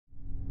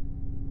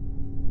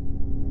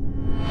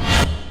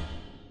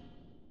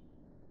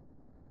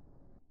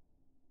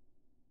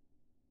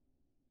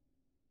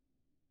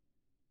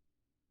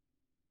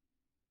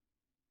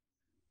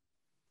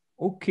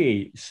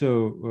Okay,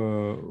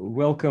 so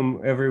welcome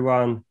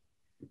everyone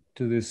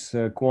to this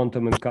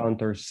Quantum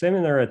Encounters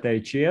seminar at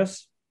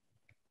IHES.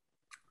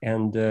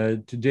 And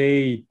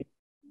today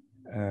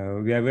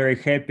we are very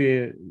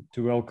happy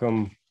to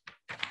welcome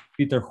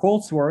Peter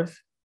Holdsworth.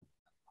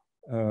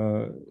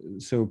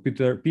 So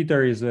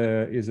Peter is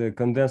a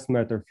condensed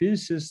matter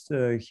physicist.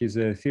 He's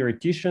a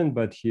theoretician,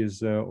 but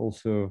he's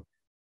also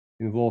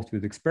involved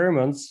with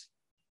experiments.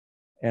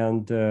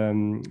 And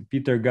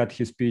Peter got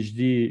his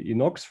PhD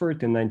in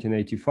Oxford in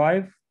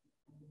 1985.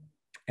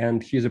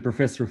 And he's a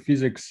professor of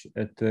physics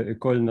at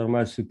École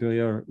Normale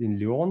Supérieure in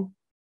Lyon.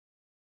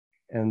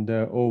 And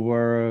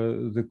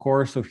over the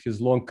course of his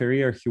long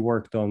career, he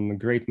worked on a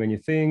great many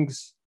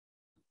things,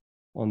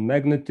 on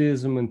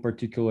magnetism, in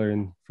particular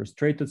in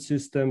frustrated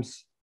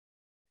systems,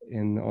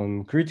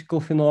 on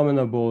critical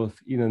phenomena, both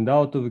in and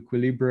out of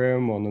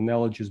equilibrium, on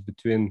analogies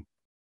between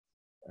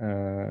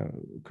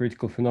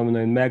critical phenomena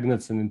in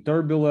magnets and in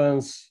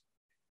turbulence,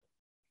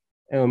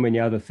 and many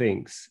other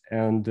things.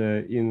 And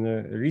in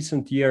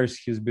recent years,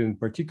 he's been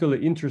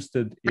particularly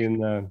interested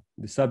in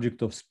the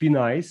subject of spin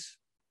ice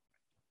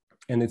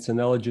and its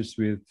analogies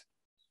with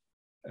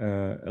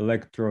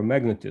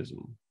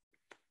electromagnetism.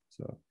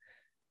 So,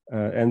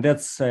 and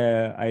that's,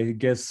 I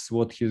guess,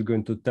 what he's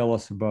going to tell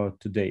us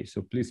about today.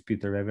 So please,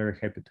 Peter, I'm very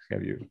happy to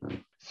have you.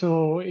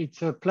 So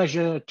it's a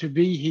pleasure to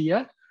be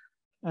here.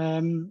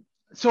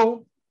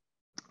 So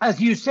as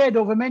you said,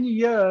 over many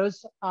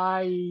years,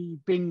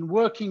 I've been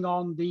working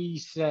on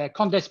these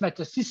condensed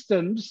matter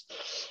systems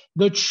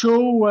that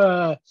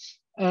show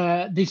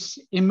this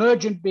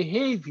emergent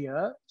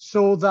behavior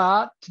so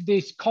that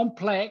this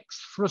complex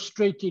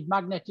frustrated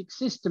magnetic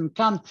system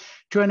can,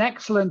 to an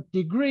excellent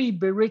degree,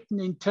 be written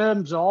in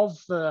terms of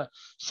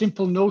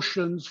simple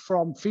notions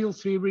from field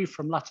theory,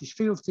 from lattice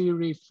field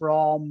theory,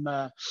 from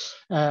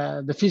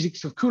the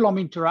physics of Coulomb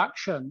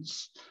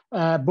interactions,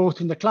 both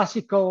in the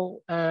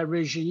classical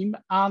regime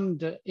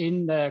and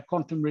in the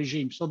quantum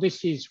regime. So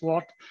this is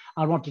what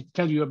I wanted to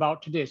tell you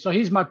about today. So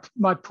here's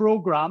my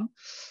program.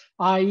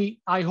 I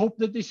hope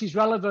that this is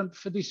relevant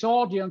for this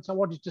audience. I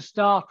wanted to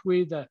start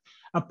with a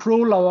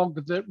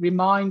prologue that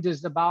reminds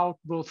us about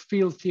both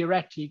field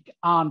theoretic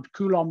and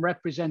Coulomb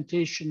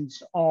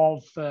representations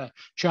of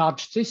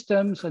charged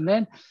systems, and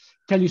then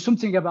tell you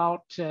something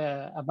about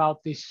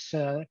this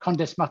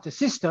condensed matter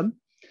system,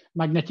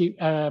 magnetic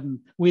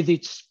with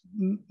its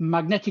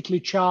magnetically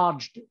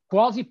charged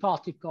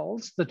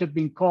quasi-particles that have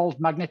been called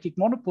magnetic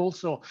monopoles.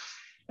 So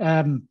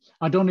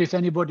I don't know if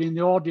anybody in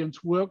the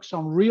audience works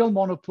on real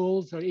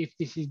monopoles, or if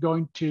this is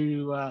going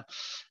to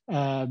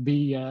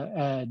be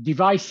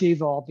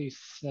divisive, or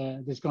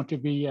there's going to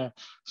be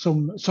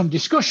some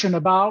discussion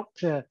about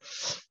the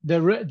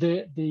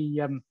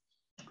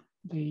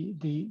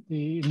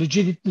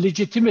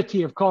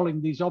legitimacy of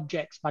calling these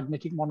objects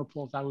magnetic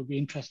monopoles. I would be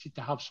interested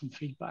to have some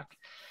feedback.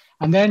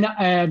 And then,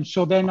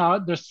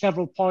 there's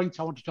several points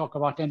I want to talk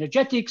about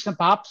energetics, and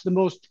perhaps the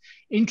most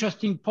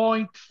interesting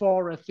point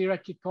for a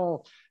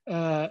theoretical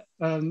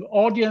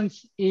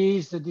audience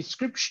is the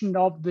description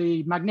of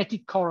the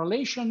magnetic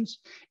correlations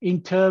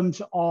in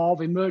terms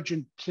of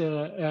emergent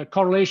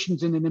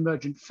correlations in an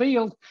emergent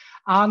field,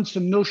 and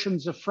some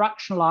notions of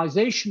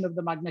fractionalization of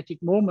the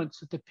magnetic moments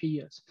that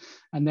appears,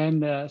 and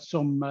then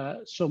some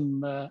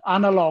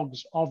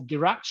analogues of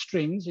Dirac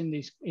strings in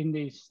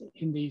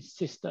these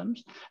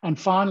systems, and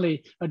finally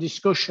a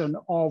discussion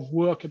of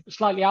work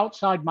slightly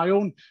outside my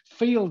own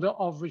field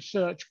of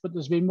research, but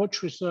there's been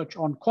much research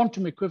on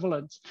quantum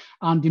equivalence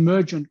and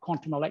emergent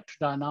quantum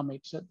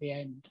electrodynamics at the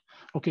end.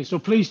 Okay, so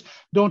please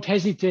don't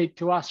hesitate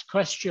to ask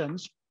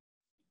questions.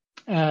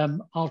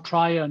 I'll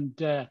try and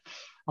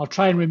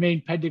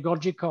remain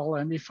pedagogical,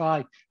 and if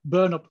I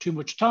burn up too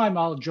much time,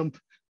 I'll jump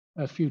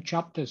a few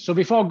chapters. So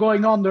before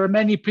going on, there are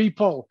many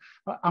people.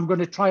 I'm going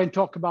to try and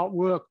talk about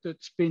work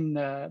that's been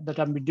that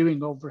I've been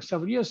doing over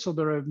several years. So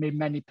there are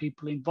many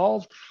people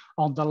involved.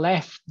 On the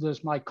left,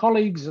 there's my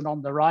colleagues, and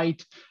on the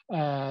right,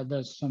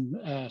 there's some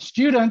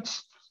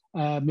students.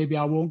 Maybe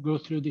I won't go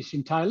through this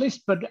entire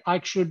list, but I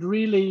should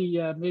really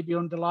maybe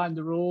underline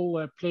the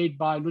role played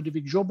by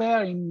Ludovic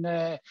Jobert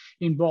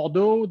in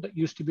Bordeaux, that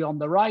used to be on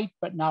the right,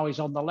 but now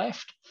is on the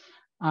left,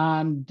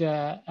 and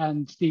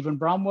Stephen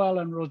Bramwell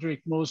and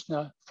Roderick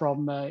Mosner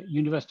from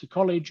University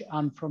College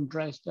and from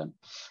Dresden.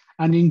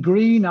 And in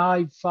green,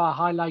 I've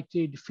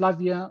highlighted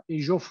Flavien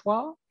and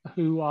Geoffroy,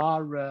 who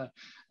are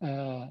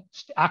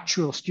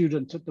actual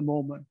students at the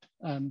moment.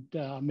 And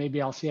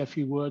maybe I'll say a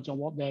few words on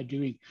what they're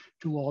doing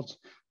towards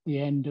the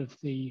end of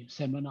the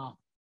seminar.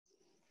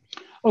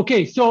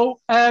 Okay, so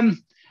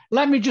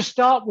let me just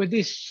start with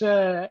this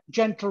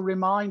gentle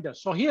reminder.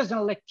 So here's an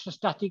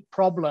electrostatic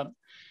problem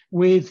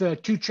with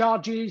two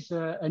charges,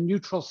 a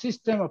neutral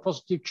system, a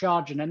positive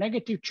charge and a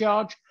negative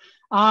charge.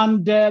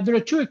 And there are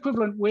two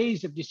equivalent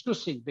ways of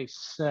discussing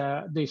this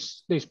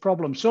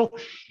problem. So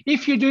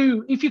if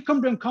you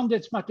come to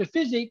condensed matter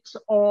physics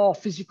or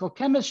physical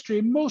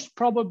chemistry, most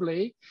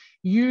probably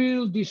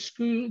you'll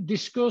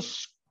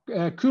discuss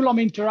Coulomb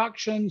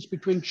interactions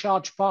between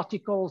charged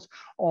particles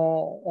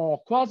or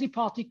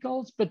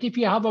quasi-particles. But if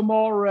you have a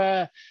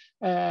more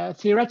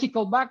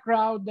theoretical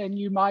background, then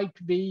you might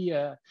be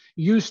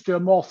used to a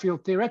more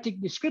field theoretic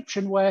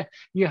description where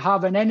you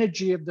have an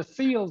energy of the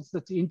fields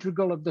that's the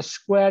integral of the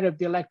square of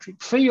the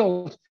electric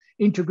field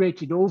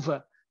integrated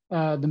over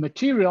the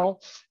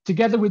material,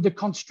 together with the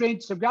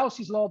constraints of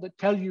Gauss's law that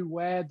tell you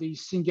where the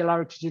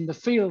singularities in the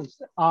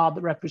fields are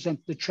that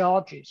represent the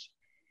charges.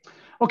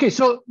 Okay,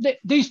 so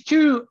these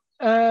two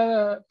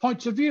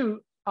points of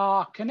view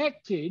are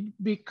connected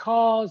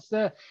because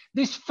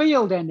this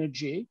field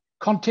energy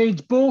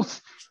contains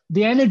both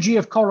the energy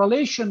of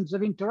correlations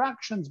of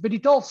interactions, but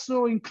it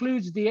also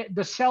includes the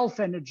self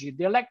energy,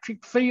 the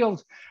electric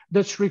field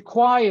that's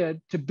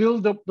required to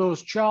build up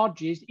those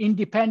charges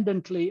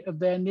independently of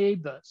their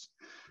neighbors.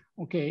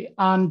 Okay,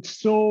 and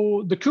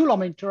so the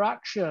Coulomb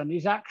interaction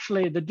is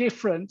actually the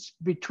difference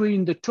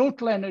between the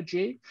total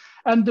energy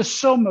and the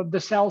sum of the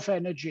self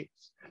energies.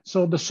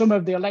 So the sum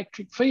of the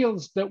electric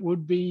fields that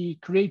would be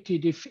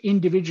created if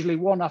individually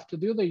one after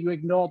the other, you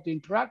ignored the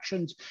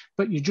interactions,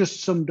 but you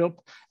just summed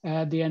up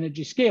the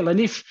energy scale. And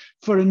if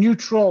for a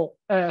neutral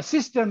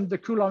system, the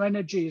Coulomb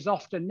energy is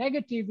often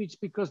negative, it's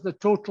because the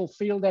total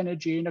field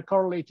energy in a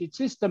correlated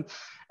system,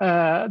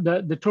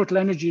 the total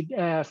energy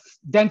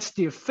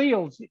density of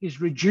fields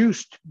is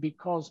reduced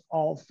because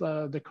of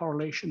the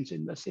correlations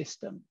in the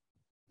system.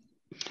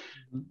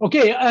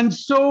 Okay, and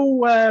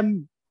so,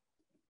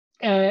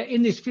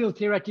 in this field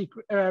theoretic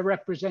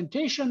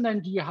representation,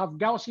 then you have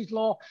Gauss's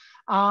law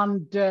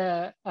and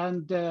the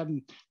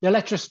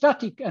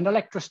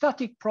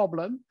electrostatic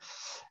problem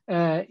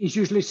is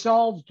usually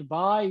solved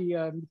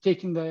by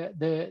taking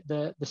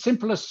the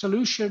simplest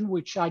solution,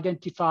 which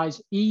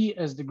identifies E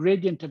as the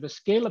gradient of a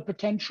scalar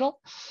potential.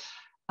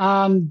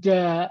 And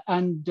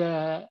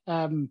the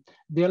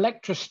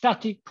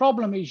electrostatic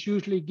problem is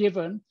usually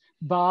given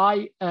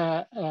by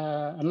an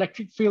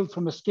electric field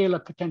from a scalar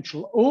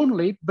potential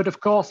only. But of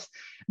course,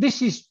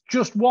 this is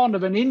just one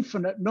of an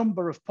infinite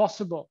number of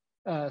possible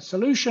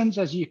solutions,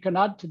 as you can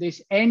add to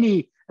this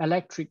any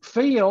electric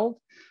field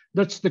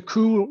that's the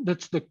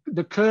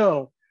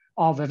curl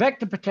of a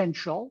vector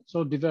potential,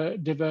 so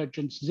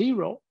divergence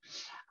 0.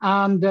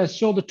 And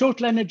so the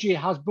total energy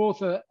has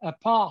both a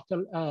part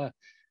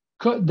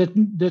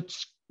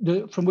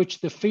from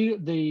which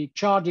the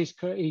charge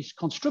is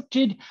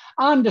constructed,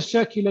 and a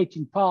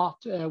circulating part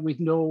with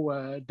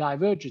no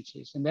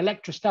divergences. And the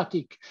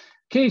electrostatic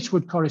case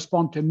would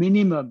correspond to a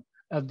minimum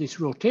of this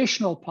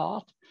rotational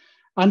part.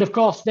 And of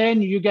course,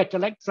 then you get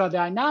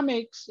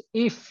electrodynamics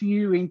if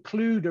you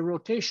include a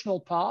rotational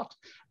part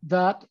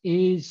that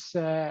is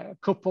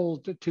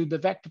coupled to the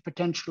vector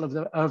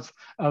potential of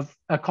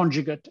a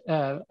conjugate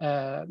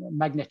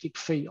magnetic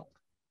field.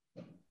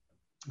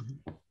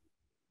 Mm-hmm.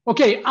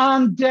 Okay,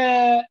 and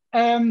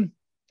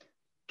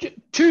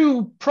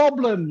two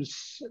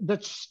problems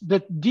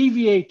that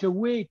deviate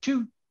away,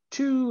 two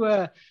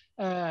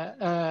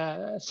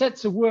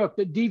sets of work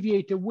that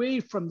deviate away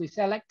from this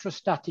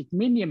electrostatic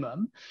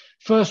minimum.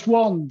 First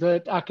one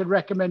that I could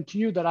recommend to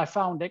you that I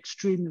found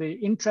extremely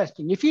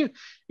interesting. If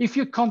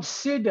you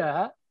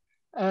consider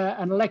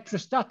an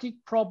electrostatic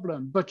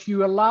problem, but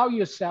you allow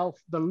yourself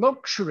the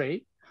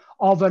luxury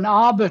of an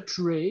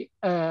arbitrary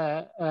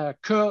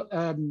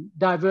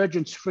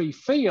divergence-free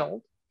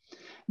field,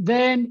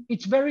 then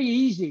it's very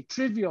easy,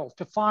 trivial,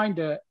 to find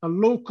a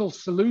local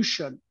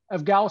solution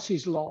of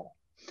Gauss's law.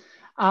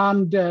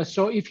 And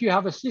so if you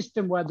have a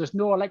system where there's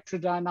no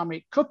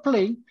electrodynamic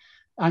coupling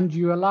and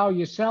you allow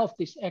yourself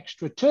this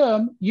extra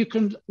term, you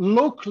can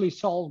locally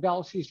solve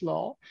Gauss's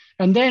law.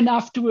 And then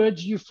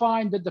afterwards, you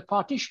find that the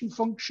partition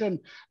function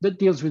that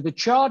deals with the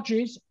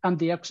charges and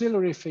the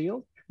auxiliary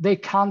field, they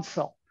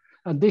cancel.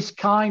 And this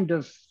kind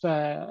of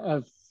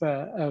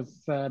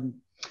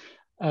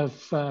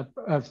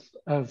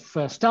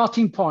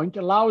starting point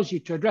allows you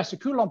to address a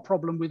Coulomb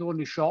problem with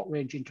only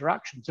short-range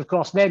interactions. Of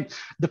course, then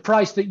the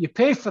price that you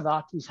pay for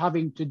that is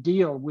having to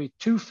deal with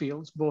two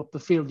fields, both the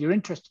field you're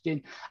interested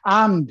in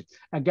and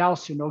a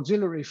Gaussian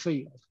auxiliary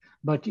field.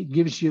 But it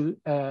gives you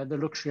the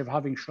luxury of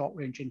having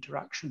short-range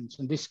interactions.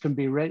 And this can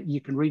be read,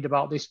 you can read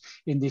about this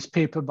in this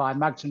paper by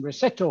Maggs and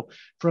Rossetto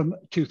from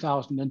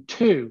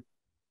 2002.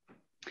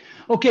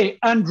 Okay,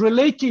 and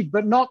related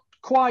but not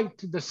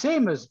quite the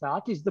same as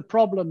that is the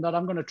problem that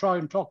I'm going to try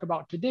and talk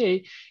about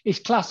today is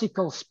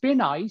classical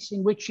spin ice,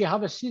 in which you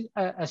have a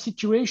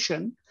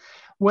situation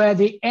where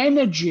the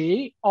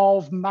energy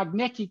of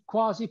magnetic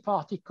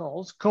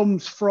quasi-particles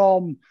comes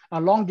from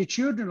a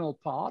longitudinal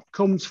part,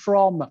 comes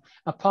from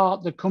a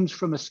part that comes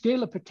from a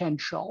scalar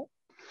potential,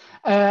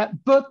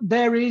 but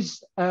there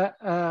is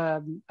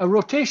a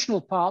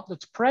rotational part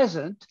that's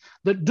present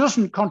that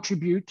doesn't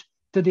contribute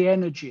to the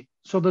energy.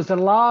 So there's a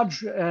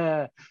large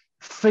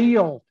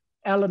field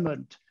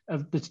element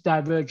of this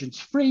divergence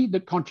free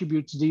that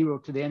contributes 0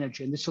 to the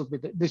energy, and this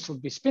will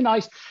be spin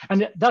ice,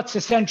 and that's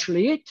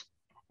essentially it,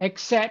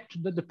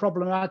 except that the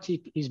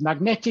problematic is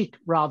magnetic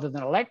rather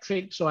than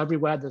electric. So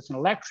everywhere there's an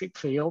electric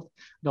field,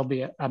 there'll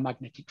be a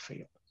magnetic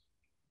field.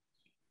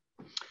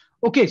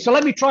 Okay, so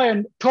let me try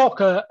and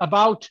talk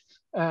about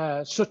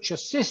such a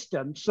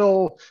system.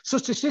 So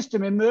such a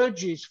system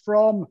emerges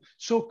from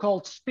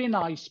so-called spin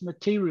ice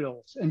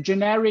materials. And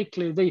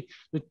generically, the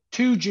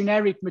two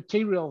generic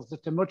materials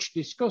that are much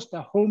discussed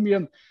are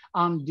holmium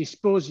and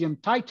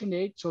dysprosium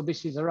titanate. So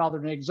this is a rather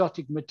an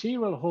exotic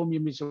material.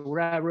 Holmium is a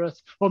rare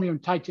earth. Holmium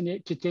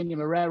titanate,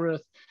 titanium are rare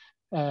earth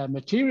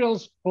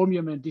materials.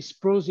 Holmium and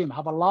dysprosium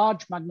have a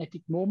large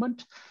magnetic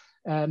moment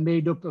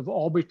made up of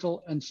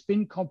orbital and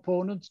spin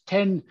components,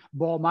 10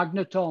 Bohr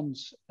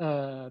magnetons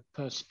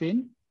per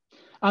spin.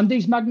 And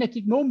these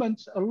magnetic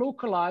moments are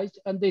localized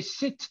and they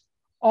sit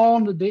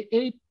on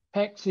the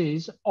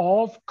apexes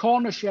of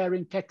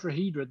corner-sharing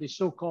tetrahedra, the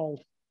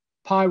so-called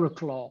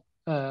pyroclaw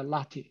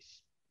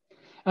lattice.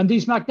 And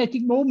these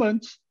magnetic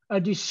moments are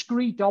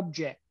discrete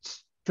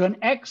objects. To an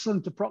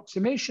excellent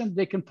approximation,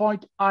 they can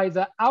point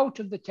either out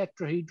of the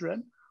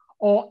tetrahedron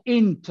or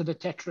into the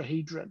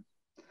tetrahedron.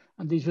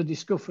 And these were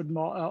discovered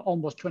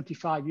almost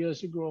 25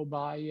 years ago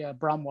by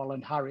Bramwell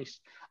and Harris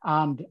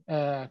and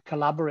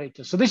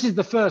collaborators. So this is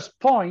the first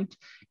point,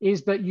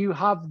 is that you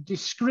have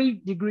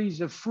discrete degrees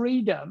of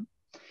freedom,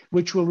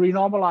 which will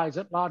renormalize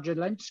at larger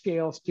length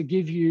scales to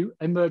give you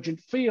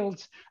emergent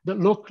fields that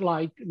look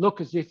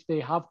as if they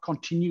have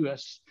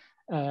continuous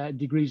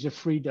degrees of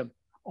freedom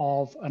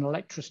of an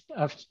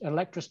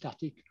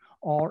electrostatic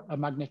or a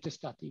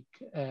magnetostatic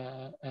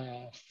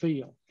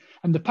field.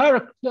 And the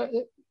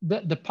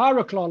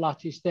pyroclaw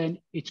lattice, then,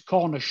 it's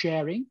corner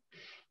sharing.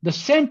 The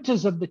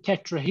centers of the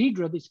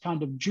tetrahedra, this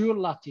kind of dual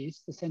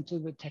lattice, the center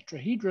of the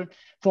tetrahedron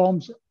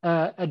forms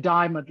a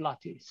diamond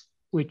lattice,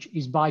 which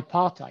is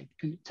bipartite.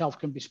 Itself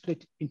can be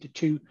split into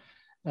two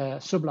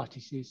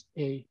sublattices,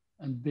 A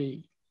and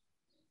B.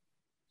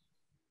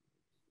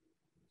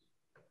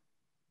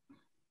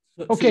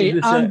 Okay,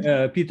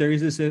 so Peter,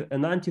 is this there's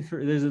an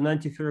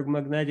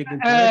antiferromagnetic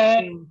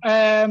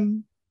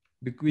interaction?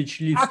 Which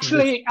leads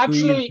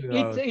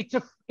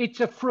it's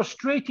a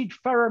frustrated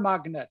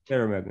ferromagnet.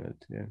 Ferromagnet,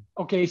 yeah.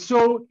 Okay,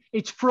 so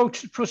it's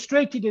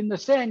frustrated in the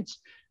sense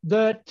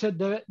that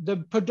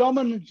the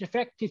predominant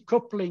effective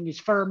coupling is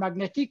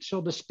ferromagnetic,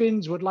 so the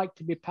spins would like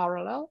to be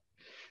parallel,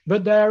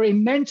 but there are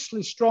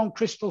immensely strong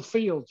crystal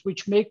fields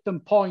which make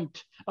them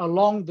point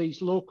along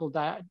these local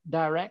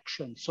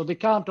directions. So they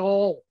can't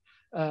all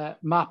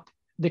map.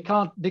 They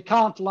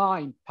can't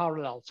line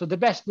parallel. So the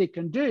best they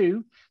can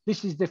do,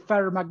 this is the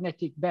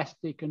ferromagnetic best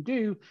they can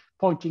do,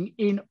 pointing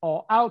in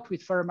or out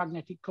with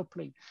ferromagnetic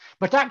coupling.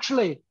 But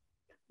actually,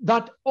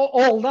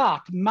 all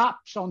that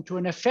maps onto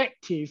an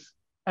effective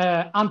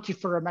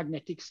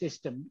antiferromagnetic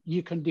system.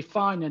 You can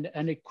define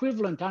an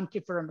equivalent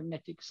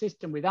antiferromagnetic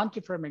system with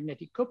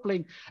antiferromagnetic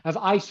coupling of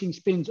Ising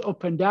spins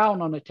up and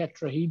down on a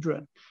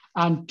tetrahedron.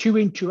 And 2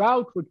 in, 2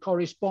 out would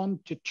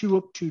correspond to 2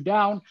 up, 2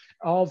 down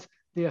of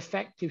the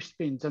effective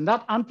spins. And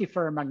that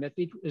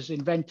antiferromagnet was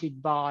invented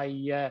by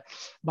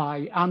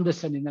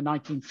Anderson in the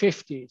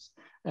 1950s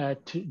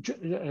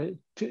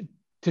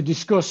to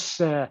discuss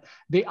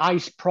the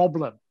ice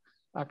problem,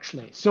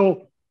 actually.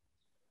 So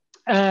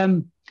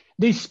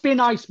these spin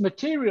ice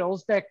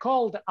materials, they're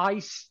called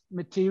ice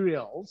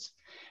materials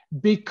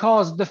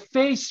because the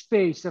phase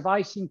space of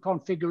Ising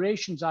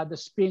configurations, either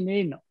spin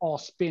in or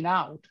spin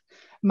out,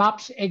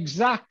 maps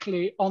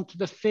exactly onto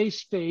the phase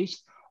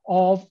space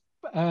of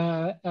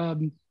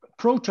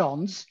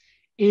protons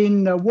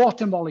in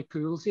water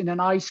molecules in an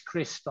ice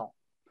crystal.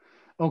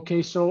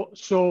 Okay,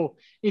 so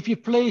if you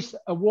place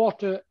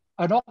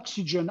an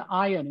oxygen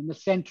ion in the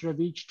center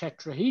of each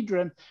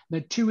tetrahedron,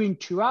 the 2 in,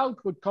 2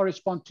 out would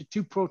correspond to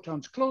 2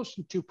 protons close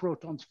and 2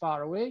 protons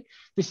far away.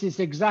 This is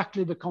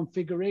exactly the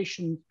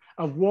configuration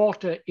of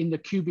water in the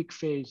cubic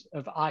phase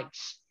of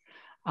ice.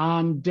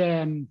 And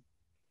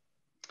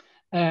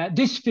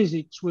this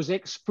physics was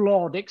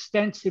explored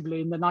extensively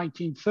in the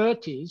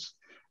 1930s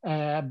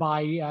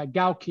by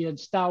Gauke and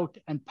Stout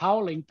and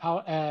Pauling.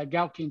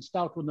 Gauke and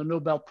Stout won the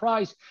Nobel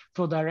Prize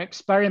for their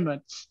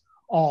experiments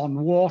on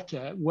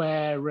water,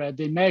 where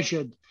they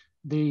measured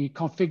the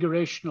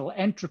configurational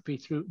entropy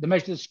they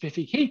measured the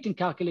specific heat and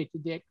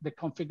calculated the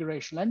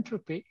configurational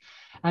entropy.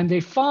 And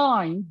they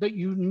find that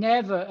you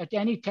never at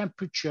any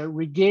temperature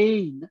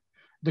regain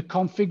the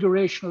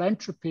configurational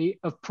entropy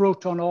of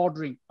proton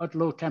ordering at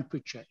low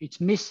temperature.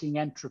 It's missing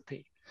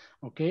entropy,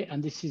 okay?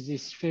 And this is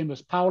this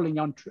famous Pauling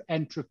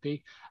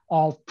entropy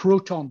of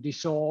proton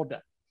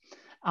disorder.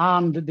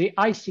 And the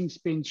Ising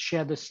spins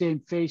share the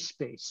same phase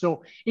space.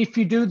 So if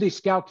you do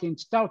this Gauke and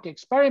Stout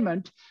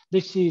experiment,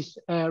 this is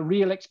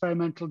real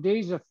experimental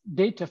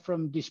data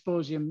from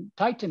dysprosium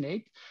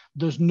titanate.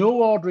 There's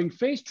no ordering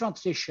phase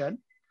transition,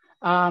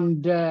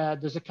 and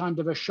there's a kind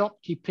of a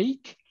Schottky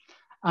peak.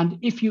 And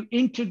if you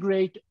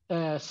integrate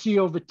C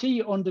over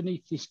T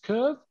underneath this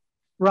curve,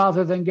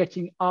 rather than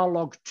getting R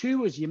log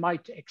 2, as you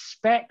might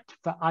expect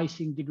for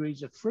Ising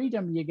degrees of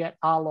freedom, you get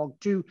R log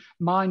 2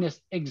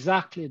 minus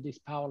exactly this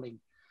Pauling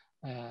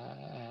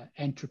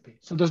entropy.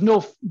 So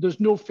there's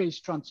no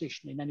phase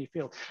transition in any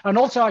field. And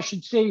also I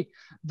should say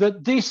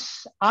that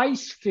this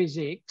ice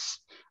physics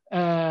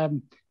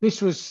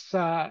this was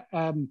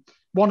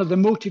one of the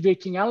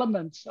motivating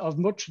elements of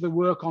much of the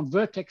work on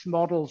vertex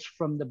models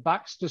from the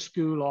Baxter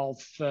School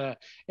of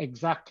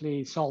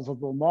exactly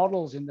solvable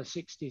models in the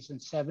 60s and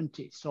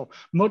 70s. So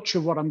much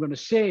of what I'm going to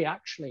say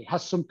actually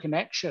has some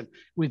connection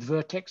with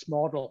vertex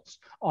models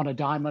on a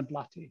diamond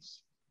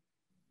lattice.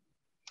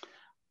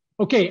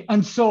 Okay,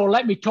 and so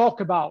let me talk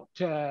about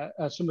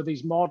some of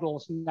these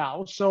models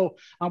now. So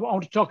I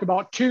want to talk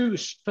about two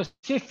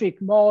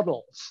specific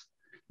models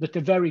that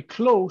are very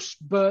close,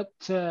 but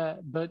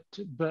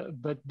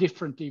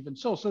different even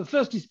so. So the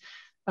first is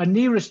a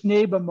nearest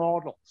neighbor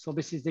model. So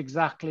this is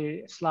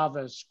exactly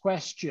Slava's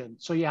question.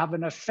 So you have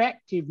an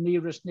effective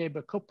nearest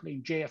neighbor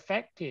coupling, J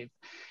effective,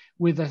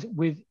 with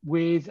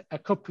a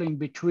coupling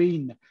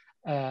between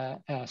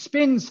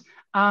spins,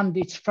 and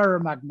it's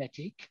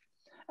ferromagnetic.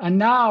 And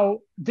now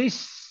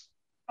this,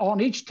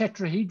 on each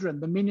tetrahedron,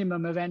 the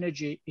minimum of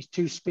energy is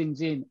 2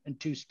 spins in and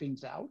 2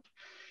 spins out.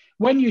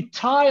 When you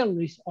tile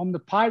this on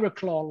the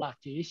pyrochlore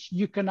lattice,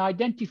 you can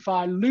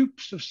identify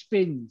loops of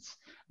spins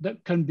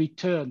that can be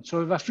turned.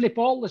 So if I flip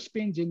all the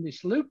spins in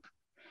this loop,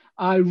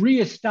 I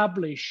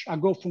reestablish, I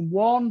go from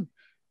one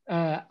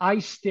I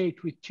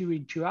state with 2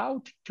 in, 2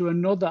 out to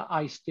another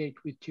I state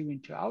with 2 in,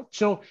 2 out.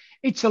 So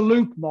it's a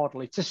loop model.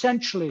 It's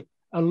essentially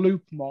a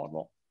loop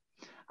model.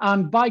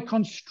 And by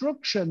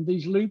construction,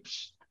 these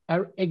loops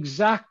are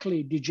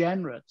exactly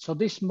degenerate. So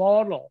this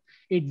model,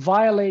 it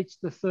violates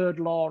the third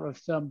law of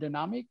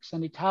thermodynamics,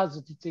 and it has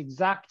at its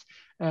exact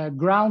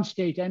ground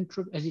state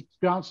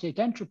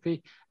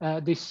entropy,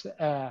 this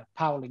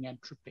Pauling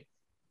entropy.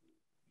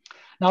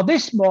 Now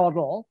this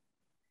model,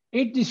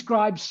 it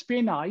describes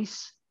spin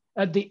ice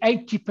at the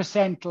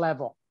 80%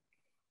 level.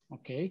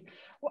 Okay,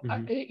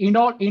 in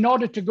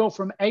order to go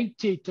from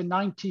 80 to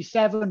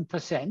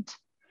 97%,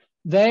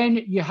 then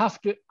you have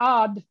to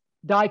add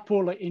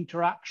dipolar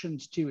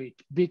interactions to it,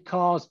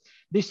 because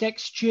this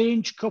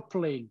exchange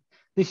coupling,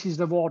 this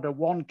is of order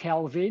 1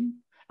 Kelvin,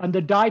 and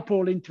the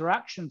dipole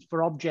interactions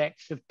for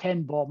objects of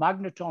 10 Bohr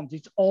magnetons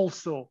is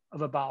also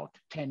of about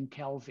 10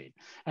 Kelvin.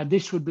 And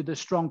this would be the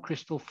strong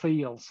crystal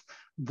fields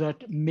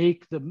that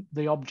make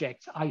the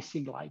objects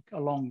Ising-like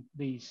along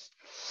these.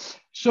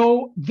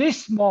 So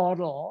this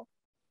model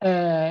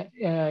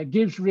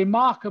gives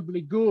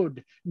remarkably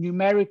good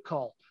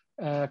numerical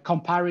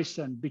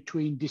comparison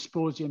between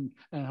dysprosium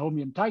and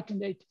holmium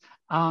titanate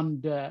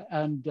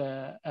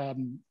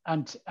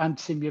and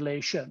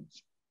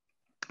simulations.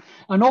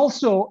 And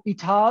also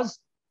it has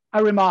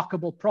a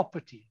remarkable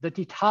property that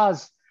it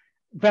has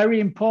very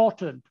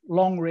important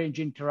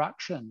long-range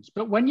interactions.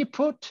 But when you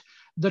put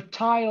the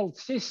tiled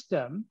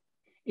system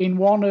in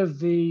one of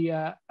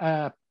the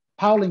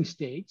Pauling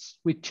states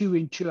with 2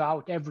 in, 2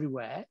 out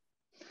everywhere,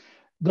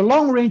 the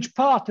long-range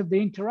part of the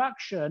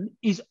interaction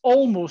is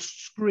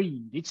almost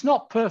screened. It's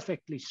not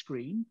perfectly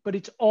screened, but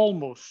it's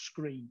almost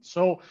screened.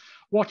 So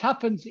what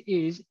happens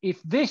is,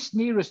 if this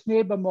nearest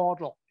neighbor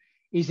model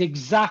is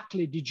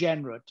exactly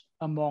degenerate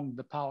among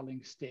the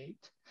Pauling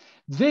state,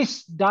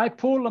 this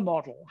dipolar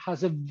model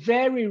has a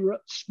very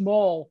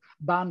small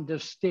band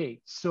of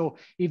states. So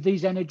if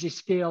these energy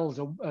scales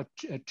are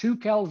 2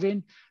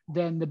 Kelvin,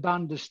 then the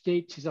band of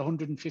states is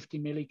 150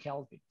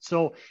 millikelvin.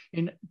 So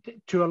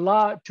to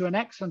an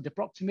excellent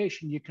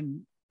approximation, you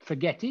can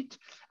forget it,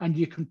 and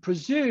you can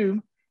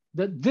presume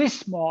that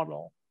this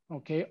model,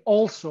 okay,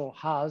 also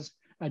has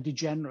a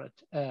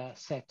degenerate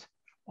set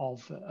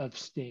of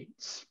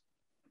states.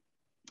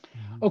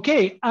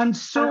 Okay, and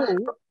so,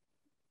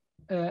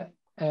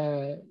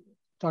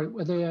 sorry,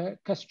 were there a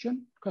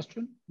question?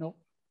 No.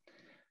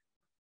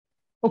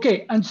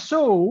 Okay, and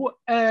so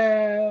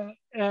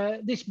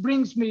this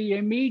brings me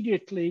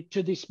immediately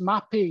to this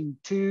mapping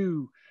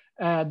to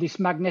this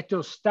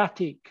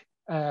magnetostatic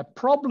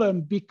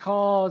problem,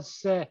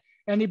 because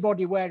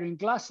anybody wearing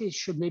glasses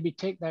should maybe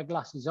take their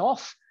glasses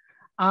off.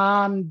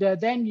 And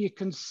then you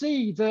can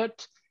see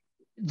that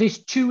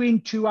this 2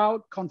 in, 2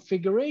 out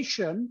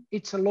configuration,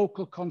 it's a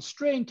local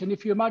constraint. And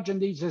if you imagine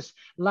these as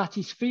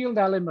lattice field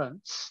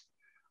elements,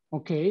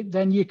 okay,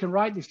 then you can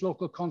write this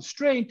local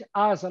constraint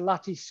as a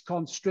lattice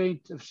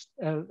constraint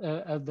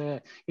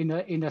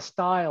in a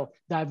style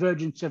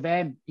divergence of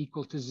M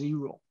equal to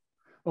 0.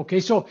 Okay,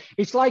 so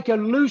it's like a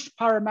loose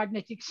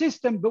paramagnetic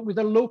system, but with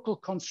a local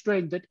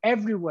constraint that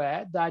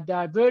everywhere the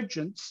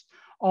divergence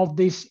of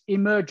this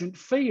emergent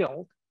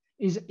field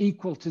is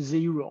equal to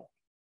 0.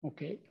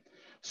 Okay.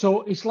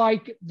 So it's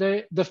like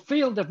the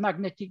field of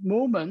magnetic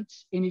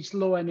moments in its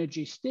low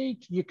energy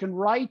state. You can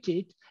write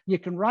it, you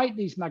can write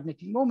these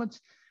magnetic moments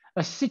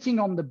as sitting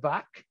on the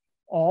back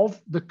of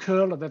the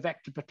curl of a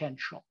vector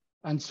potential.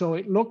 And so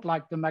it looked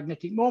like the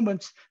magnetic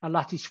moments are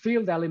lattice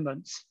field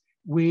elements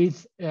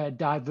with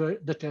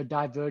that are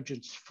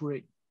divergence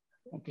free.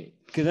 Okay.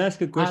 Can I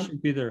ask a question,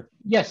 Peter?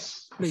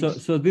 Yes,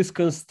 please. So this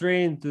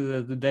constraint,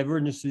 the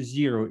divergence is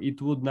 0, it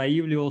would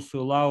naively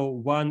also allow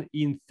 1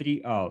 in,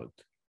 3 out.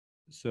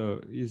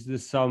 So is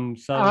this some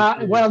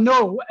well,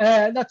 no,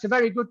 that's a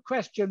very good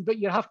question, but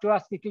you have to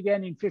ask it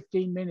again in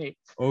 15 minutes.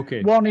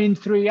 Okay. 1 in,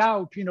 3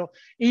 out. You know,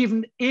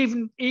 even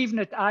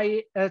at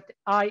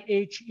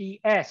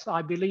IHES,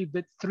 I believe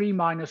that 3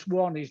 minus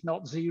 1 is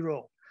not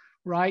 0,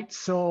 right?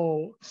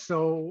 So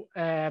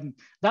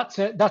that's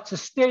a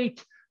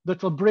state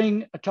that will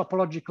bring a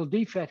topological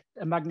defect,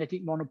 a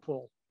magnetic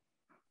monopole.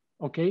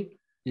 Okay.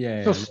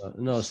 Yeah,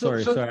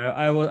 sorry.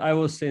 I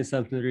was saying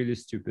something really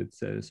stupid.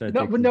 So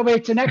no,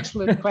 it's an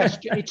excellent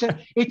question.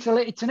 It's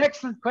an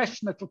excellent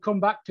question that will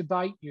come back to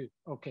bite you.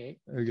 Okay.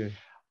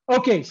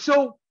 Okay.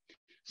 So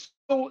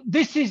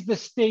this is the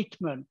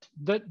statement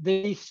that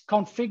this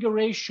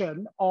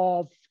configuration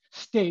of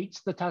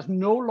states that has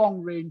no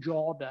long range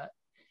order,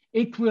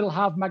 it will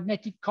have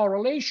magnetic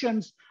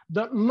correlations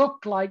that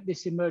look like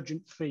this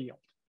emergent field.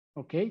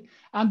 Okay,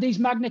 and these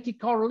magnetic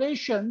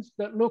correlations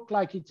that look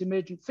like its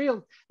emergent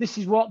field, this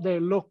is what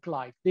they look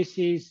like. This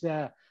is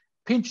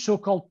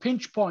so-called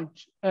pinch point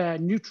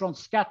neutron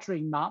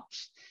scattering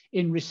maps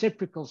in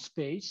reciprocal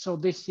space. So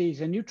this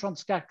is a neutron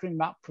scattering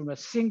map from a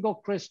single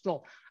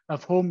crystal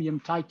of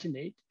holmium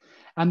titanate.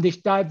 And this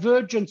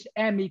divergence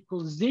m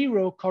equals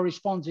 0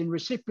 corresponds in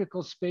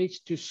reciprocal space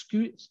to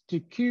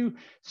q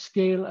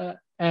scale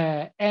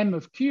m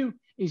of q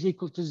is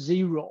equal to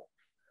 0.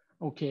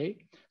 Okay,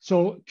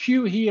 so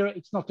Q here,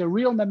 it's not a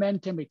real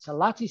momentum, it's a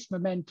lattice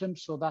momentum.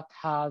 So that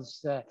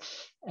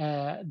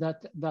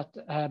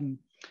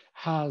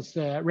has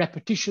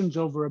repetitions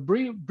over a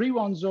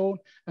Brillouin zone.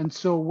 And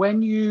so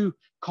when you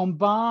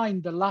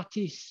combine the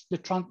lattice,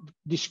 the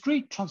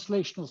discrete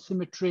translational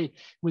symmetry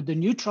with the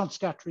neutron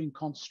scattering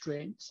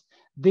constraints,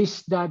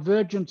 this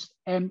divergence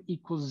m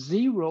equals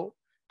 0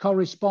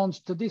 corresponds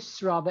to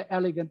this rather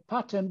elegant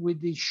pattern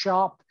with these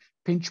sharp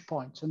pinch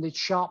points. And these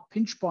sharp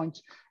pinch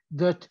points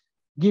that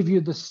give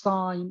you the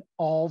sign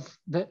of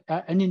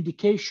an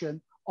indication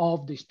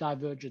of this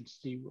divergence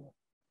 0.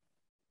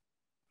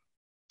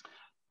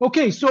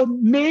 Okay, so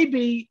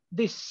maybe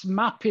this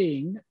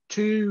mapping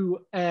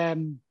to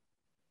an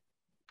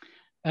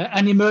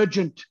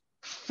emergent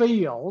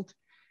field,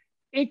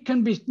 it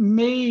can be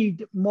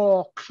made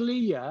more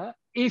clear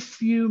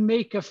if you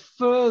make a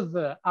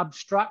further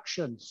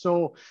abstraction.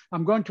 So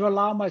I'm going to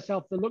allow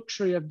myself the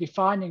luxury of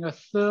defining a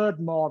third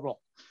model.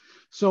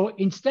 So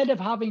instead of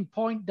having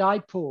point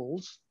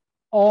dipoles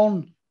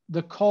on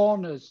the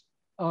corners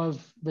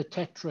of the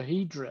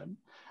tetrahedron,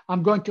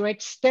 I'm going to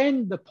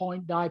extend the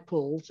point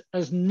dipoles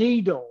as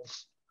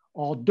needles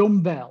or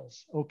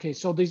dumbbells. Okay,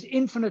 so these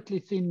infinitely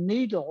thin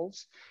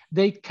needles,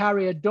 they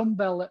carry a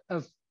dumbbell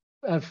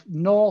of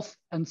north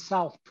and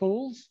south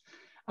poles,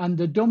 and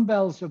the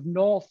dumbbells of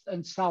north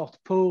and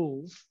south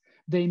poles,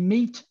 they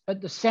meet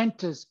at the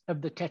centers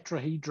of the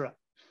tetrahedra.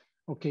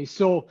 Okay,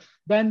 so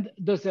then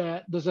there's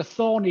a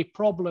thorny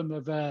problem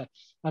of a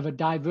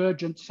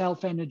divergent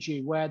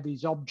self-energy where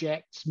these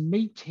objects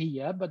meet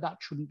here, but that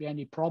shouldn't be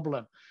any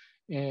problem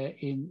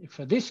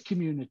for this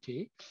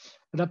community.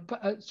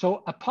 But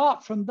so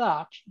apart from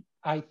that,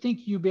 I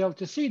think you'll be able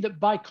to see that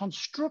by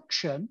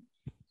construction,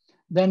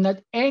 then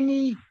that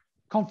any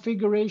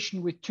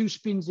configuration with 2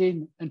 spins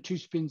in and 2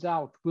 spins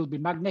out will be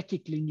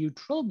magnetically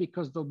neutral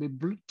because there'll be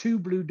 2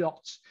 blue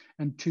dots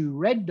and 2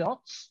 red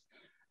dots.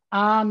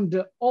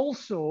 And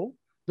also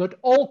that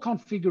all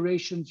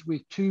configurations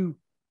with 2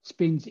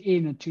 spins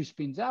in and 2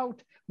 spins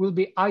out will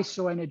be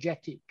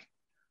isoenergetic.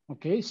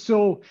 Okay,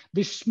 so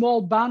this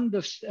small band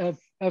of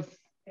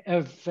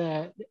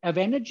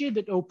energy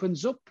that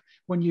opens up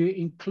when you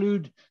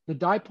include the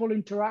dipole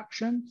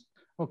interactions.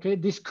 Okay,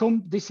 this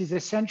is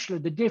essentially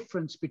the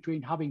difference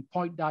between having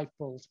point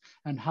dipoles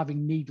and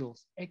having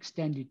needles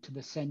extended to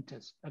the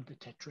centers of the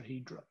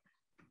tetrahedra.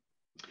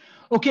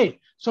 Okay,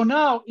 so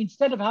now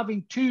instead of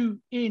having 2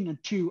 in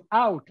and 2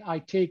 out, I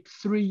take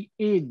 3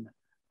 in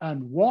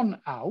and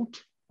 1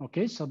 out.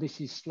 Okay, so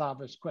this is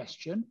Slava's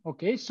question.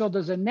 Okay, so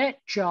there's a net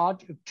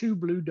charge of 2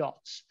 blue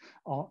dots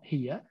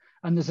here,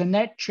 and there's a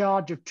net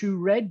charge of 2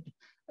 red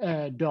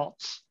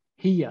dots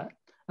here.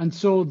 And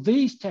so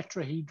these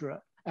tetrahedra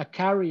are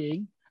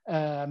carrying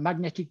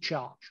magnetic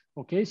charge.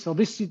 Okay, so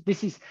this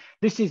is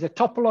a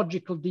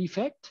topological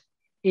defect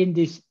in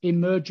this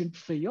emergent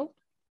field.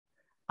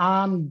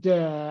 And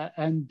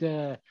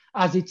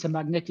as it's a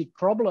magnetic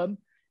problem,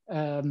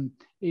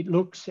 it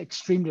looks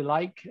extremely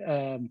like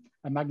a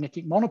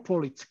magnetic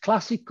monopole. It's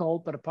classical,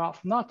 but apart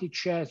from that, it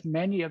shares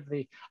many of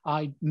the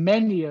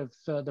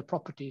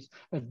properties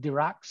of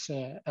Dirac's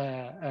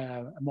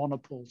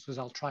monopoles, as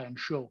I'll try and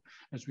show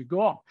as we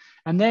go on.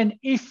 And then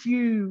if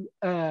you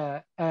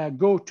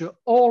go to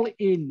all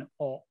in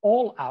or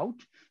all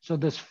out, so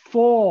there's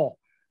 4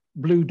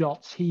 blue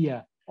dots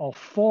here or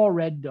 4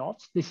 red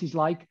dots. This is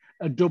like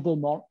a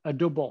double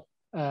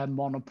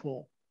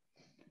monopole.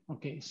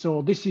 Okay,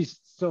 so this is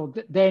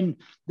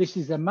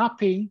a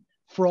mapping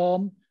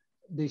from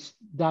this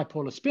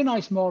dipolar spin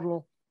ice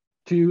model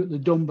to the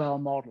dumbbell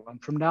model.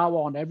 And from now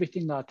on,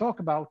 everything that I talk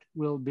about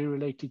will be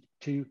related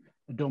to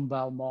a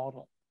dumbbell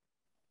model.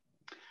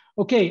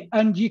 Okay,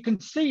 and you can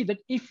see that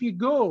if you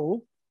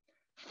go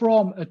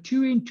from a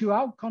 2-in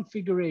 2-out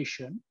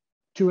configuration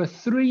to a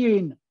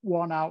 3-in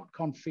 1-out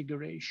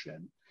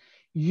configuration,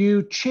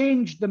 you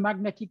change the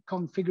magnetic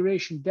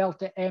configuration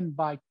delta M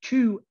by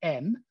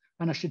 2m,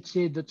 and I should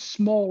say that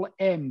small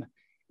m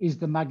is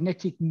the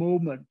magnetic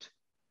moment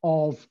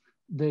of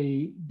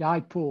the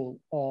dipole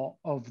or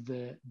of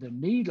the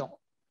needle.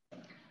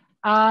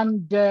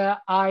 And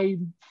I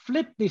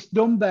flip this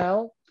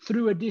dumbbell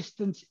through a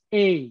distance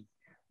a,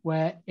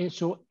 where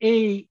so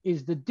a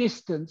is the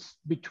distance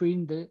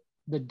between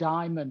the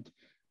diamond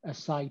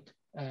site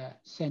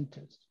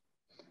centers.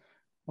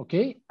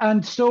 Okay,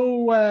 and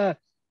so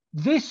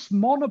this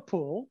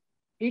monopole,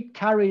 it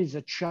carries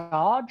a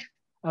charge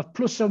of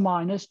plus or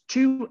minus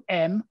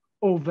 2m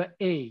over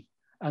a.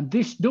 And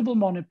this double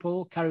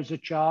monopole carries a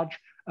charge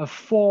of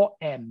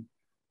 4m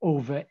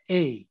over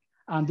a.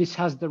 And this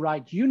has the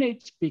right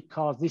units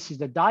because this is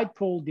the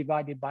dipole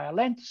divided by a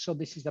length. So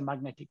this is the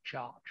magnetic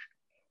charge.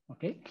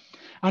 Okay.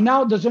 And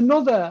now there's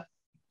another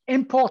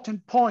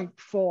important point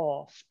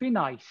for spin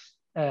ice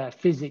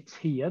physics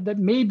here that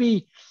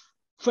maybe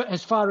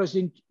as far as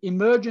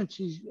emergence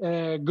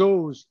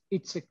goes,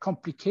 it's a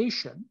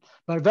complication,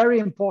 but a very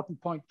important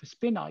point for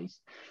spin ice.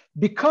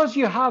 Because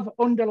you have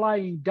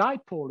underlying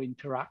dipole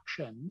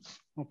interactions,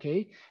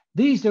 okay,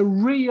 these are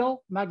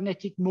real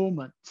magnetic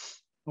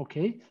moments,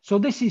 okay? So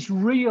this is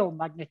real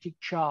magnetic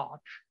charge.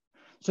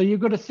 So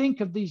you've got to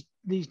think of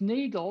these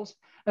needles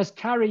as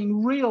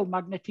carrying real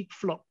magnetic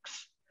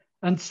flux.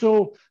 And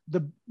so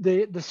the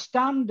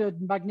standard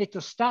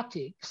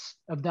magnetostatics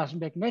of that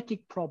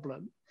magnetic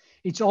problem,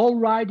 it's all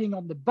riding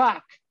on the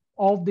back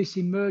of this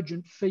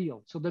emergent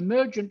field. So the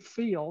emergent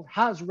field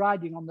has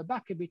riding on the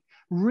back of it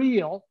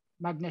real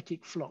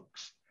magnetic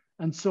flux.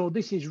 And so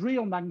this is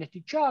real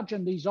magnetic charge,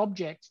 and these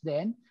objects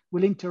then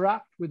will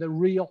interact with a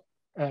real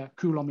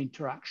Coulomb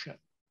interaction.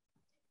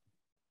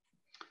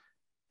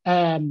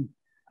 And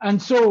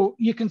so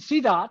you can see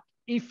that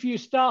if you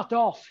start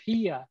off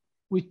here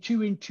with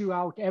 2-in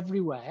 2-out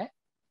everywhere,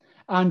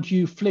 and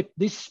you flip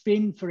this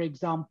spin, for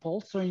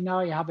example, so now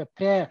you have a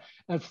pair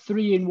of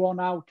 3-in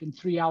 1-out and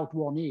 3-out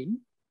 1-in,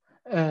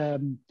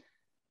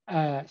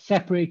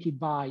 separated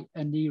by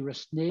a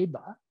nearest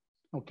neighbor.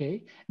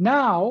 Okay,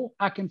 now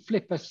I can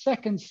flip a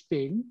second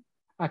spin.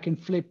 I can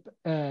flip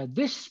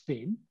this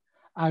spin.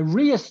 I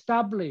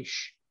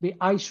reestablish the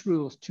ice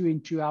rules 2-in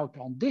 2-out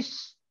on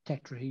this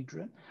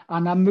tetrahedron,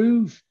 and I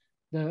move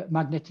the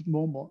magnetic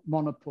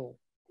monopole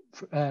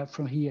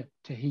from here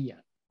to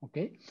here.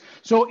 Okay,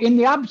 so in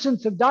the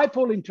absence of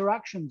dipole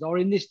interactions, or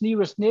in this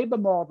nearest neighbor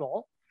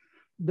model,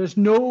 there's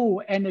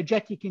no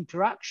energetic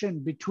interaction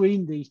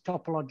between these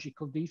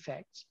topological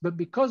defects. But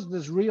because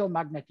there's real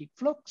magnetic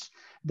flux,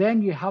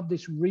 then you have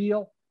this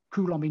real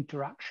Coulomb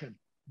interaction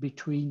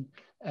between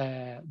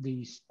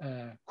these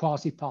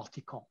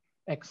quasi-particle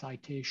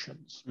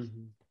excitations.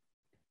 Mm-hmm.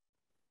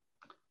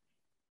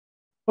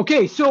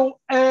 Okay, so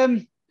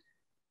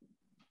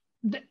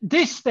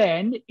this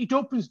then, it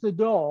opens the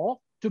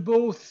door to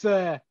both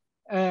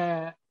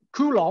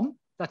Coulomb,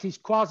 that is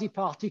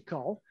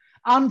quasi-particle,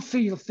 and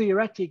field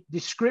theoretic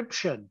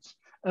descriptions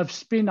of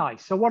spin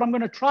ice. So what I'm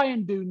going to try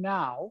and do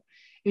now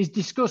is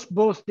discuss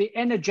both the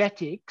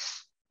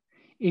energetics,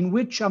 in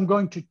which I'm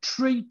going to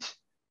treat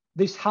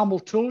this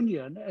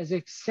Hamiltonian as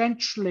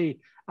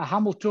essentially a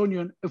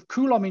Hamiltonian of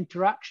Coulomb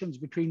interactions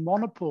between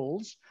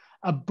monopoles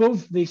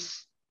above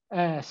this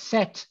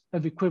set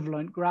of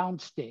equivalent ground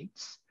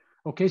states.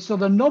 Okay, so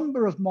the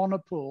number of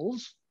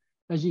monopoles,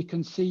 as you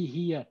can see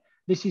here,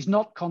 this is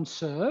not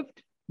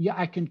conserved. Yeah,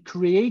 I can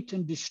create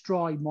and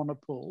destroy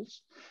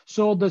monopoles.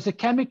 So there's a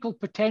chemical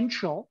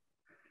potential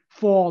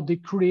for the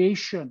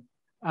creation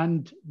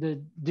and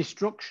the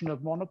destruction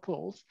of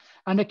monopoles,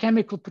 and a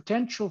chemical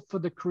potential for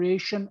the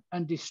creation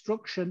and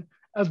destruction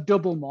of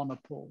double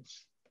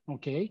monopoles.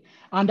 Okay,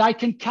 and I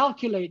can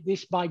calculate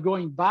this by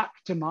going back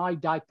to my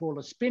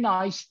dipolar spin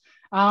ice,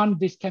 and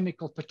this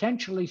chemical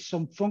potential is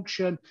some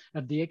function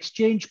of the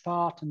exchange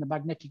part and the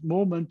magnetic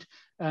moment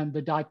and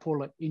the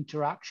dipolar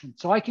interaction.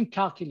 So I can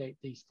calculate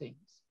these things.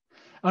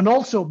 And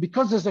also,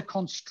 because there's a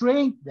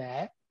constraint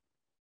there,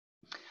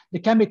 the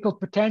chemical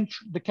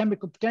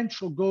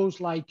potential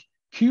goes like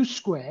Q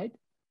squared.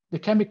 The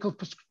chemical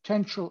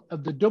potential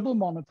of the double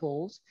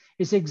monopoles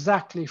is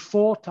exactly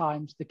 4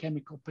 times the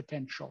chemical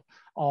potential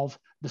of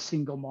the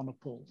single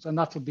monopoles. And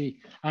that will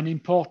be an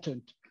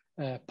important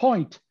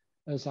point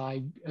as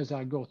I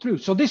go through.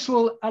 So this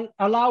will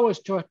allow us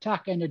to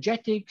attack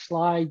energetics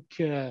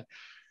like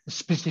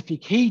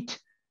specific heat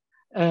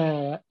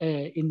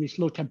in this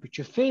low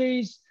temperature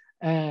phase,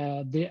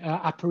 the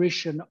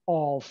apparition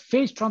of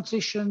phase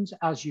transitions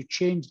as you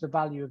change the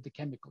value of the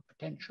chemical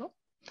potential.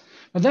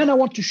 And then I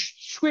want to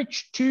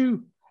switch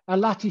to a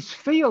lattice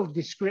field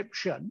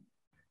description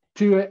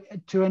to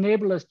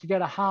enable us to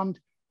get a hand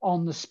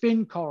on the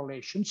spin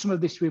correlation. Some of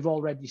this we've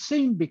already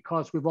seen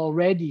because we've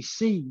already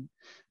seen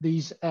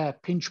these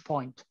pinch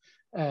point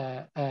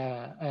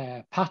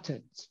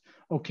patterns.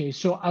 Okay,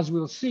 so as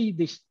we'll see,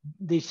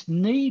 this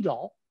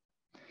needle,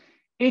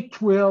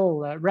 it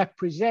will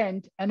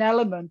represent an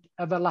element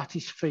of a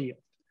lattice field.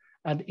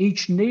 And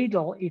each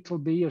needle, it'll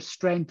be a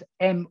strength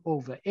m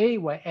over a,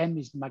 where m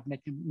is the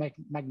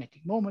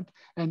magnetic moment,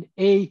 and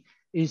a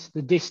is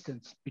the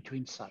distance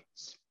between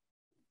sites.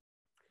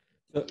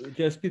 So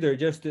just Peter,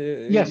 just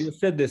yes. You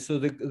said this. So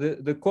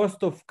the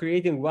cost of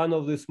creating one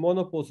of these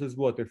monopoles is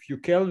what, a few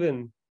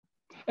Kelvin?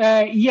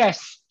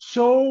 Yes.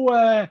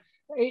 So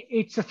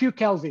it's a few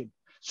Kelvin.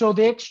 So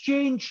the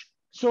exchange,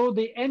 so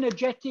the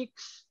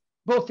energetics,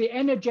 both the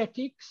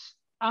energetics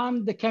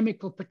and the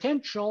chemical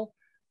potential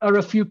are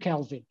a few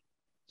Kelvin.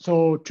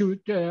 So 2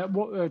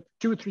 or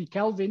 3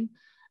 Kelvin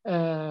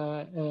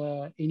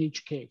in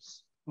each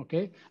case.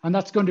 Okay, and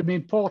that's going to be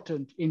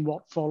important in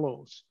what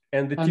follows.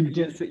 And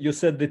you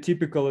said the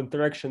typical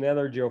interaction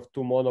energy of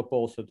 2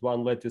 monopoles at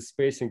 1 lattice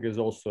spacing is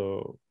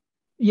also.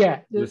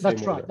 Yeah,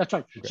 that's right. That's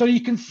right. Okay. So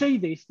you can see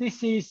this.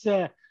 This is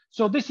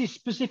this is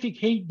specific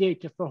heat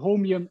data for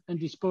holmium and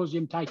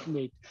dysprosium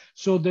titanate.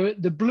 So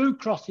the blue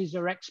crosses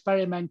are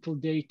experimental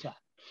data.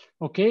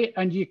 Okay,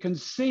 and you can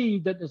see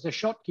that there's a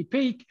Schottky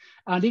peak,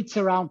 and it's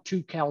around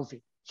 2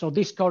 Kelvin. So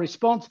this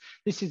corresponds.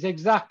 This is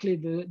exactly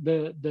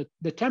the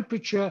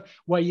temperature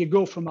where you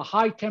go from a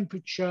high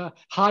temperature,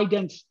 high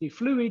density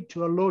fluid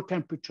to a low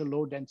temperature,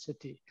 low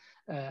density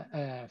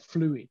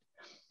fluid.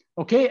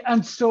 Okay,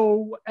 and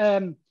so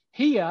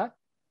here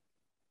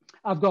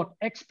I've got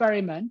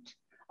experiment.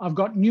 I've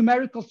got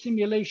numerical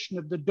simulation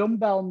of the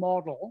dumbbell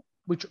model,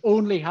 which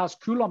only has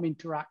Coulomb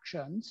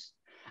interactions.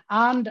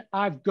 And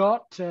I've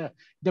got the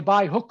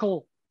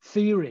Debye-Huckel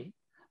theory.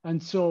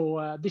 And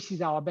so this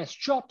is our best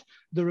shot.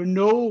 There are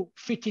no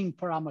fitting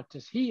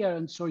parameters here.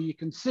 And so you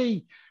can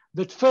see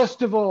that,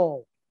 first of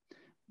all,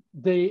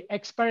 the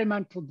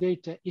experimental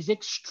data is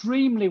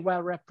extremely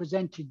well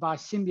represented by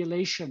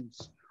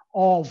simulations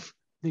of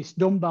this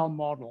dumbbell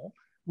model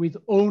with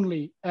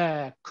only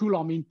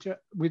Coulomb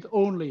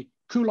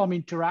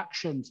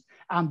interactions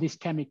and this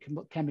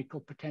chemical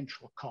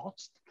potential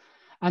cost.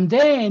 And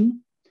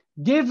then,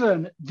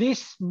 given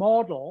this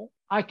model,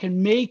 I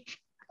can make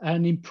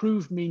an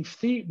improved mean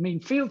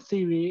field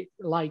theory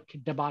like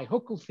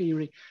Debye-Huckel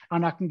theory,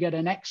 and I can get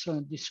an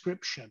excellent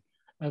description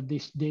of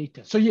this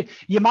data. So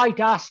you might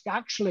ask,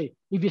 actually,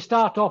 if you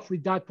start off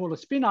with dipolar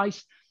spin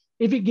ice,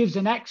 if it gives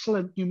an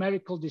excellent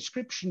numerical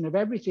description of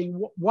everything,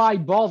 why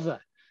bother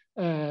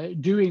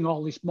doing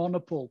all this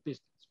monopole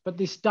business? But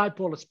this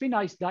dipolar spin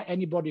ice,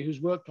 anybody who's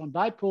worked on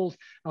dipoles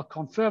will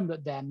confirm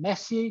that they're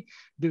messy.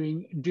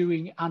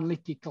 Doing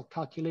analytical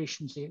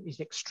calculations is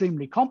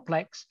extremely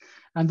complex.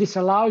 And this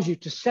allows you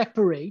to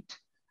separate,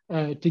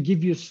 to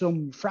give you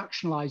some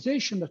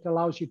fractionalization that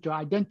allows you to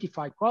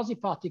identify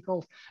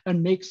quasi-particles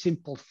and make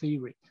simple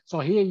theory.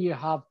 So here you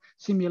have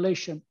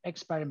simulation,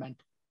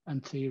 experiment,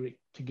 and theory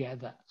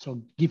together.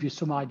 So give you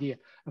some idea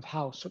of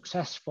how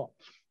successful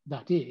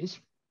that is.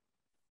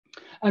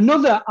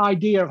 Another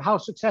idea of how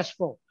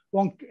successful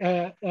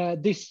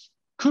this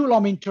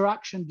Coulomb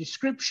interaction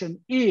description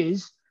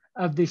is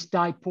of this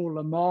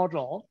dipolar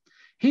model.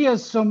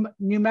 Here's some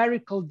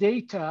numerical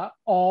data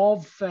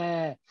of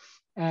a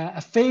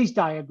phase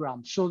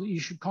diagram. So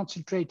you should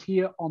concentrate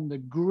here on the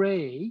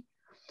gray.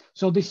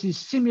 So this is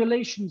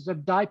simulations of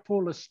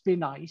dipolar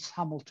spin ice,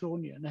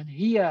 Hamiltonian. And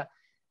here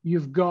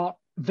you've got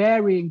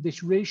varying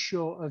this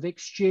ratio of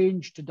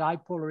exchange to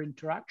dipolar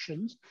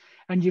interactions.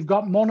 And you've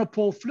got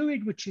monopole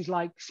fluid, which is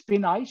like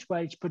spin ice,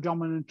 where it's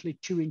predominantly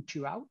 2 in,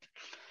 2 out.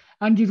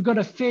 And you've got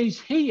a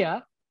phase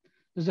here.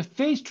 There's a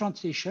phase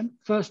transition,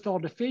 first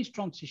order phase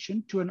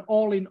transition to an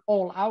all in,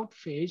 all out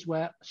phase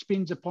where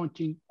spins are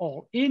pointing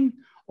all in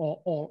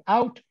or all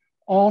out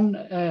on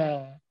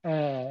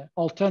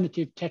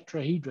alternative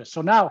tetrahedra.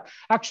 So now,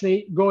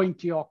 actually going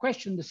to your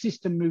question, the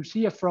system moves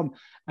here from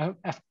a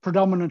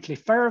predominantly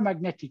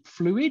ferromagnetic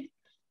fluid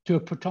to a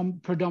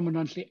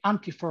predominantly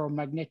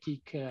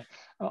antiferromagnetic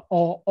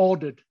or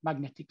ordered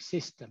magnetic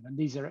system. And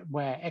these are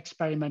where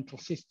experimental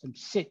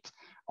systems sit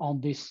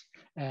on this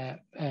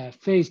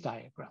phase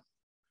diagram.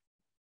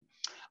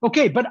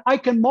 Okay, but I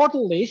can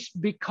model this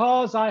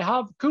because I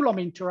have Coulomb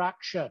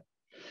interaction.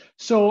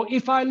 So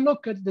if I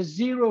look at the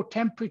 0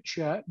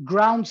 temperature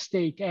ground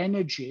state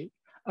energy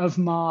of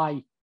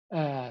my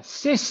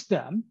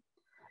system,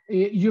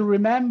 you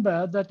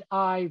remember that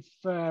I've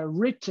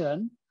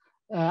written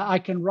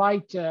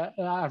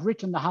I've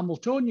written the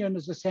Hamiltonian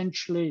as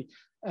essentially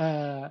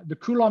the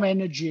Coulomb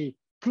energy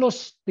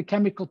plus the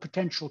chemical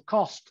potential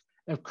cost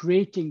of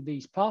creating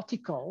these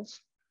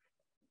particles.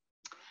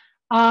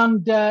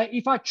 And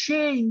if I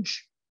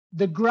change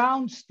the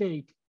ground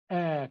state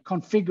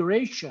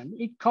configuration,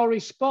 it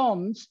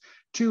corresponds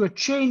to a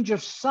change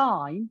of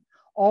sign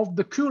of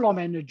the Coulomb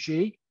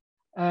energy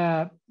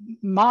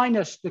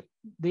minus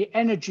the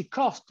energy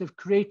cost of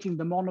creating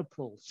the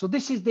monopoles. So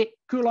this is the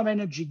Coulomb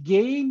energy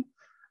gain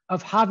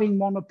of having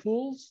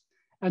monopoles,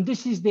 and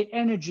this is the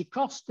energy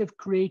cost of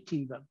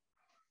creating them.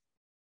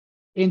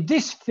 In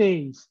this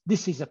phase,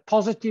 this is a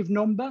positive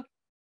number.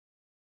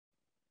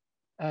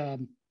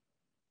 In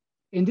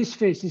this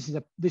phase,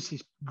 this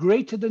is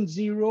greater than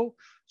 0.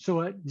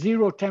 So at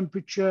 0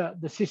 temperature,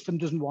 the system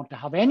doesn't want to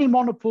have any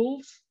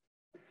monopoles.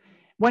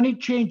 When it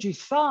changes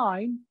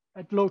sign,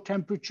 at low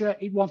temperature,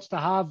 it wants to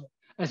have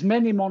as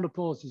many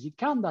monopoles as it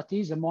can. That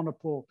is a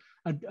monopole,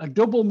 a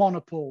double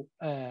monopole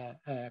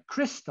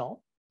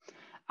crystal.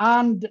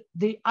 And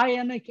the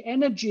ionic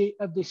energy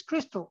of this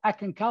crystal, I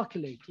can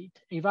calculate it.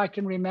 If I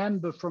can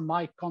remember from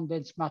my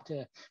condensed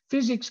matter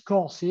physics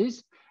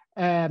courses,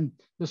 there's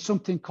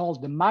something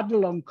called the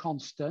Madelung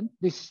constant.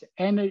 This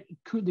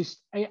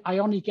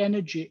ionic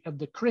energy of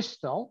the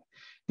crystal,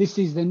 this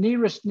is the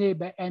nearest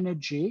neighbor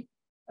energy,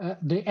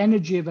 the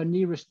energy of a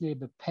nearest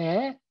neighbor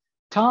pair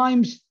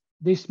times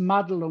this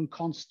Madelung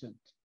constant,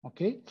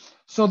 okay?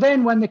 So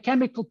then when the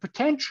chemical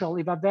potential,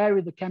 if I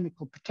vary the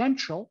chemical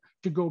potential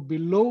to go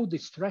below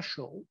this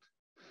threshold,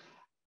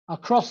 I'll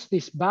cross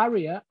this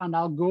barrier and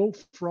I'll go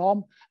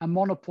from a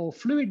monopole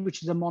fluid,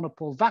 which is a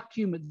monopole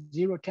vacuum at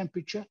 0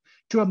 temperature,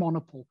 to a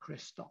monopole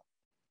crystal.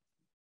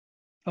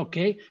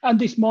 Okay, and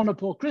this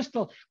monopole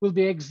crystal will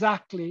be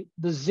exactly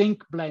the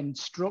zinc blend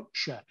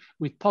structure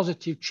with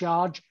positive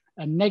charge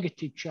and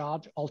negative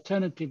charge,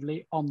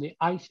 alternatively on the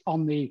ice,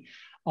 on the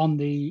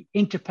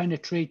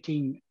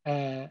interpenetrating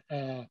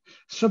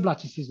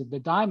sublattices of the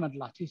diamond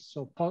lattice,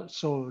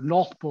 so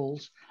north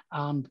poles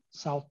and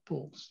south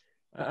poles.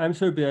 I'm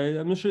sorry,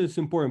 I'm not sure it's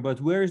important, but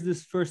where is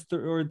this first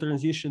order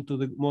transition to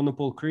the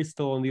monopole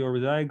crystal on your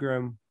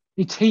diagram?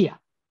 It's here.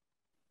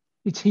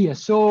 It's here.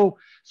 So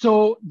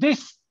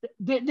this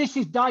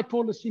is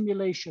dipolar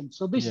simulation.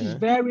 So this is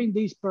varying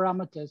these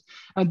parameters,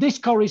 and this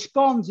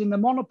corresponds in the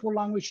monopole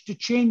language to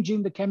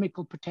changing the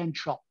chemical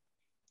potential.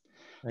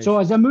 So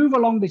as I move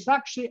along this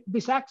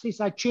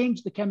axis, I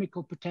change the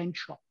chemical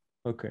potential.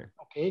 Okay.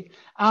 Okay.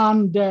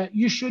 And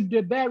you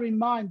should bear in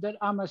mind that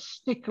I'm a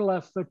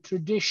stickler for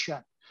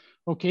tradition.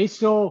 Okay.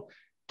 So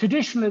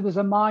traditionally, there's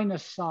a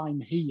minus sign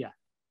here.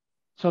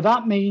 So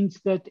that means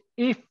that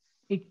if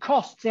it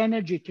costs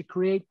energy to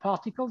create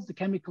particles, the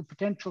chemical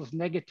potential is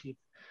negative.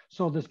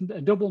 So there's a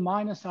double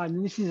minus sign,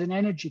 and this is an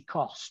energy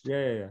cost.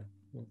 Yeah.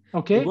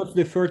 Okay. So what's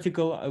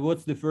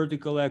the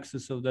vertical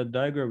axis of that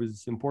diagram?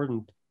 Is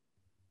important?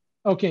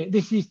 Okay,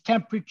 this is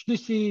temperature.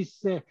 This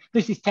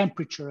is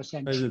temperature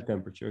essentially. Is it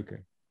temperature? Okay.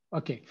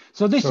 Okay,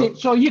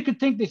 so you could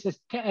think this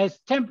as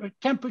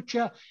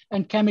temperature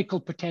and chemical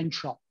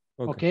potential.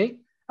 Okay,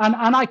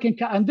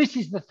 and this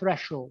is the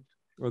threshold.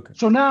 Okay.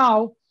 So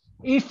now,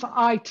 if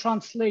I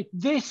translate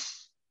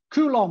this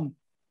Coulomb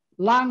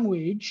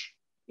language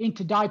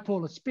into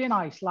dipolar spin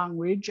ice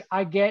language,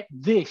 I get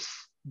this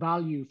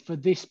value for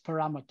this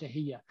parameter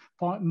here,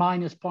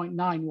 minus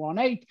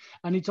 0.918,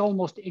 and it's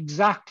almost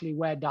exactly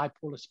where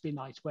dipolar spin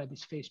ice, where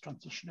this phase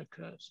transition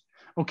occurs.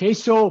 Okay,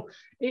 so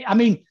I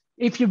mean,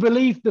 if you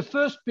believe the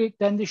first bit,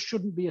 then this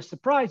shouldn't be a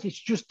surprise. It's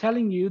just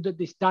telling you that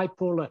this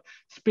dipolar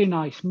spin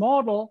ice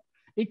model,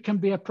 it can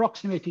be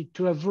approximated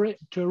to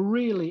a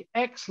really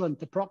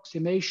excellent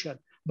approximation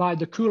by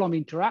the Coulomb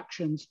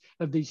interactions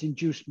of these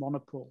induced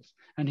monopoles.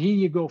 And here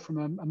you go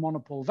from a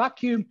monopole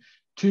vacuum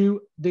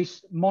to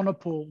this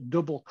monopole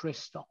double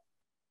crystal.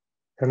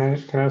 Can I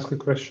ask a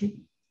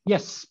question?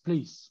 Yes,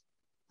 please.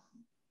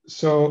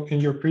 So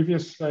in your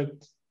previous slide,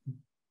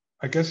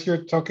 I guess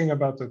you're talking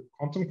about the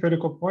quantum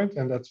critical point,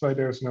 and that's why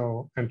there's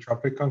no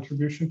entropic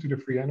contribution to the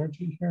free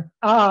energy here?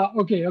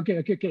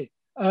 Okay.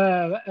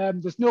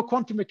 There's no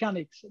quantum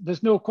mechanics.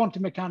 There's no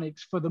quantum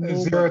mechanics for the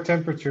moment. 0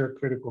 temperature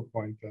critical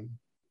point then.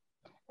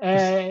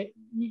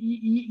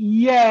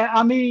 Yeah,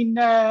 I mean,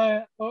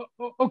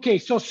 okay,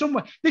 so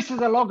somewhere, this is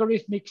a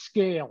logarithmic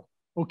scale,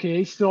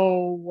 okay?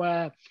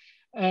 So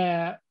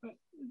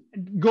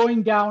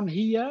going down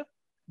here,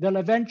 there'll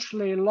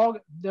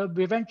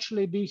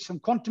eventually be some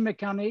quantum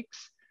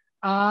mechanics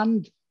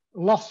and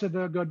loss of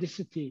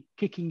ergodicity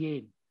kicking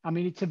in. I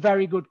mean, it's a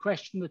very good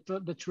question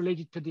that's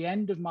related to the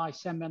end of my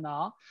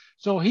seminar.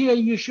 So here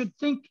you should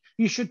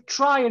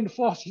try and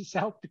force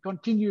yourself to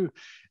continue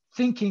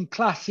thinking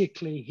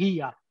classically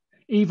here,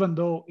 even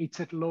though it's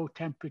at low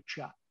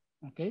temperature,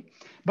 okay?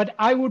 But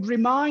I would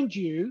remind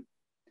you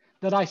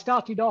that I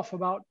started off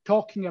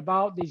talking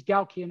about these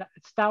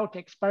Gaussian-Stout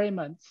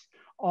experiments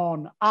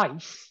on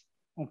ice,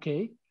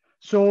 okay?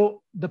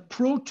 So the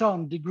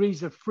proton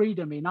degrees of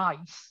freedom in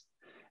ice,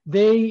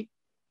 they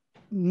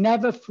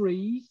never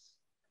freeze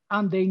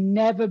and they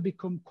never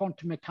become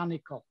quantum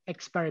mechanical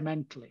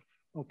experimentally.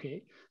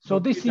 Okay, so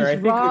but this Peter, is I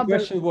think the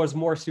question was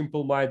more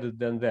simple-minded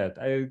than that.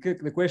 I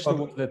think the question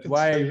was that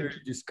why are you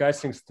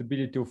discussing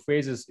stability of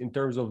phases in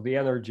terms of the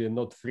energy and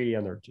not free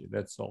energy?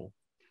 That's all.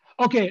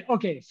 Okay.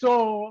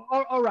 So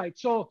all right.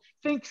 So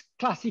think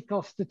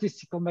classical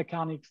statistical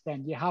mechanics.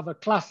 Then you have a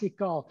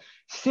classical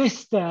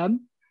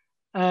system.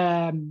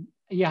 And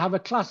you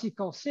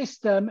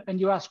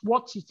ask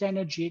what's its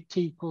energy at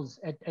T equals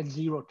at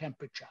 0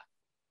 temperature.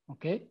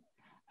 Okay,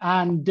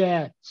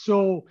 and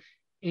so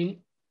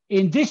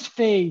in this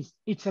phase,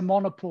 it's a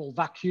monopole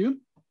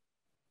vacuum.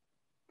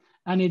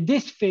 And in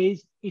this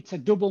phase, it's a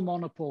double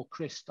monopole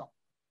crystal,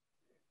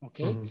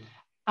 okay?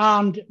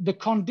 And the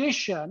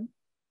condition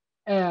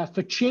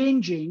for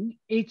changing,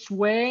 it's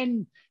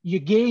when you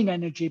gain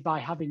energy by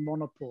having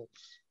monopoles,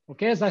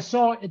 okay? As I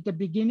saw at the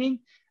beginning,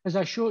 as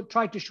I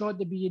tried to show at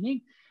the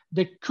beginning,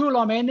 the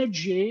Coulomb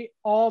energy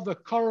of a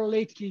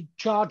correlated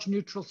charge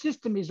neutral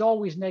system is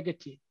always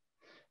negative.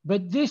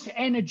 But this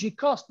energy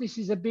cost, this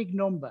is a big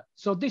number.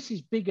 So this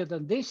is bigger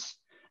than this.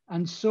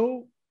 And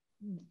so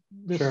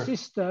the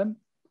system,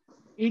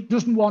 it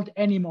doesn't want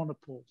any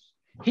monopoles.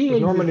 Here,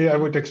 normally I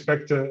would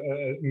expect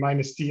a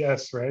minus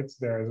TS, right,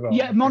 there as well.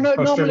 Yeah,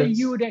 normally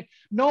you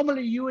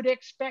would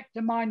expect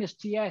a minus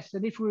TS.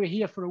 And if we were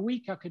here for a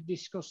week, I could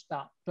discuss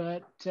that.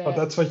 But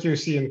that's what you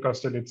see in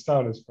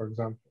Kosterlitz-Thalès, for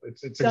example.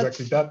 It's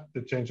exactly that,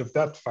 the change of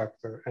that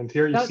factor. And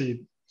here you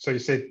see, so you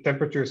say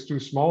temperature is too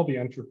small, the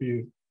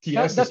entropy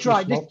TS that's is too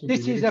right. small.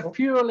 This is a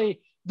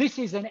this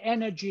is an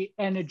energy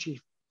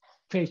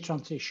phase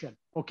transition.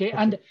 Okay,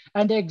 and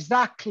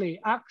exactly,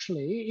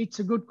 actually, it's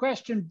a good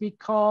question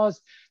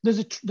because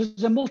there's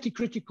a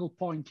multi-critical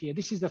point here.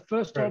 This is the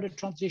first order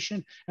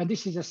transition, and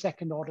this is a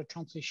second order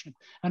transition.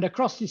 And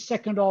across this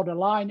second order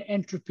line,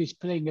 entropy is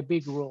playing a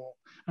big role.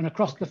 And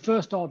across the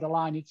first order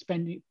line, it's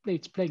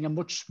playing a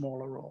much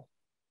smaller role.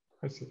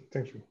 I see.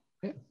 Thank you.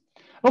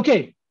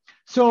 Okay,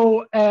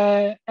 so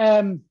I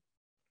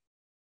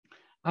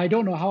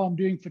don't know how I'm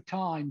doing for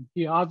time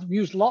here. I've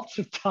used lots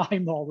of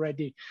time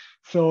already.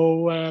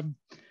 So,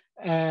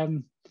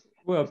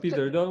 well,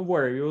 Peter, don't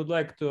worry. We would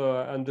like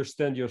to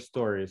understand your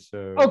story.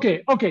 So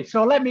okay.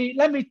 So let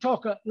me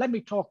talk a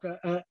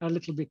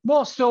little bit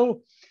more.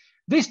 So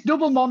this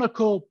double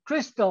monopole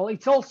crystal,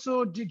 it's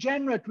also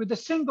degenerate with a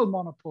single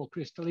monopole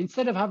crystal.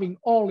 Instead of having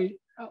all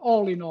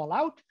in, all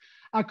out,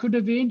 I could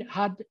have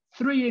had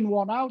 3 in,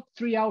 1 out,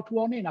 3 out,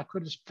 1 in. I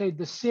could have played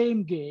the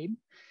same game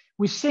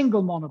with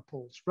single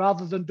monopoles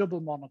rather than double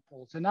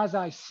monopoles. And as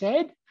I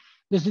said,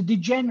 there's a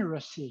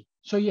degeneracy.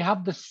 So you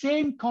have the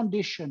same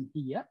condition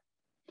here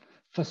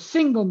for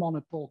single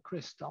monopole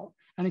crystal,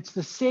 and it's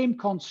the same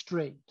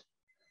constraint.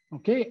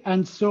 Okay,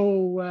 and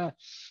so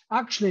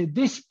actually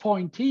this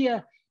point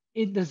here,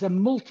 there's a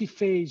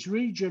multi-phase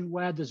region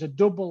where there's a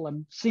double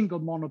and single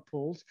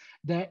monopoles.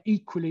 They're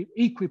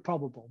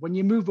equiprobable. When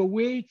you move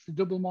away, it's the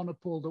double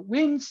monopole that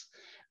wins,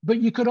 but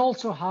you could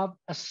also have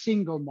a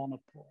single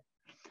monopole.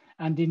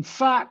 And in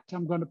fact,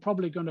 I'm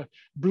probably going to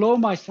blow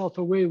myself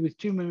away with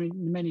too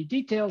many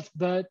details,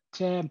 but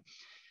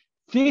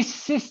this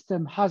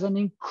system has an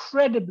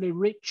incredibly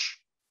rich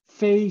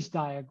phase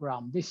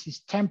diagram. This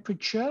is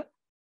temperature,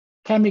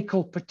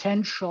 chemical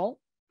potential,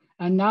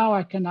 and now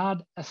I can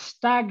add a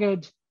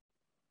staggered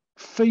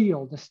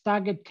field, a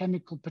staggered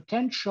chemical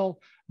potential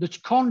that's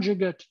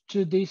conjugate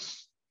to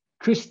this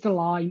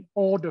crystalline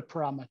order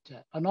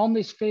parameter. And on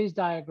this phase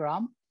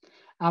diagram,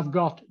 I've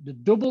got the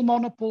double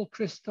monopole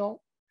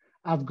crystal,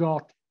 I've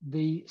got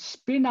the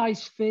spin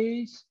ice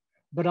phase,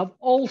 but I've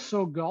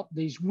also got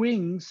these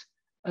wings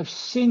of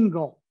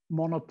single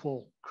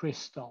monopole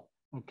crystal,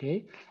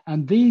 okay?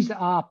 And these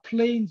are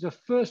planes of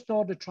first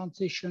order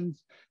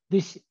transitions.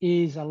 This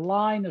is a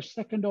line of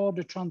second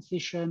order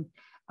transition,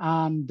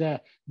 and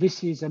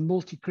this is a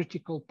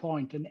multi-critical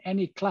point. And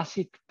any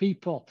classic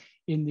people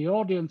in the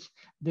audience,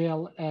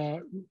 they'll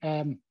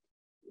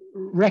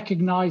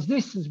recognize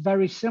this as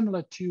very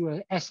similar to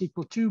a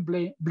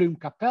S=2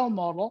 Bloom-Capell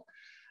model,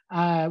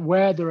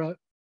 where there are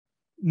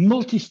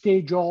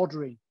multi-stage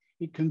ordering.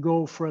 It can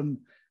go from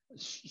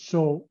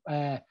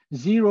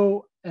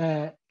zero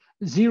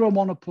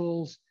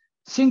monopoles,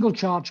 single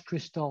charge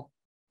crystal,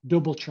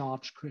 double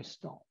charge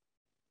crystal.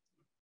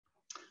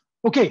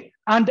 Okay,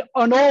 and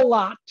all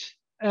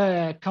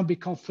that can be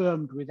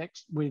confirmed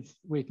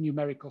with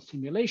numerical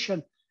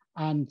simulation.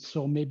 And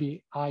so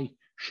maybe I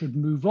should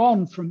move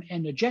on from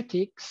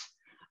energetics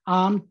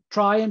and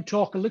try and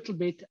talk a little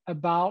bit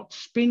about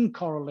spin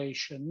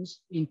correlations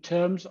in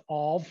terms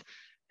of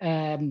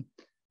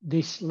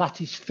this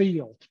lattice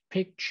field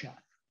picture.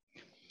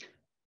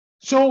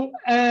 So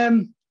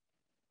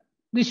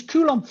this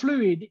Coulomb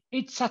fluid,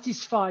 it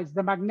satisfies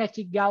the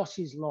magnetic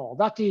Gauss's law.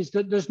 That is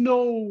that there's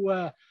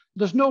no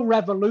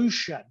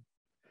revolution.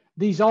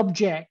 These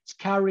objects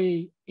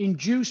carry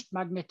induced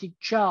magnetic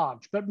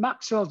charge, but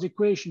Maxwell's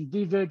equation,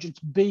 divergence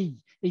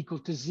B equal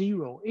to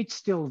 0, it's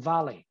still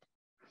valid.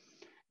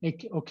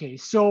 Okay,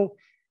 so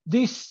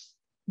this,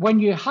 when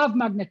you have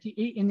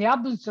in the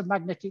absence of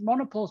magnetic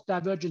monopoles,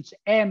 divergence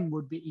M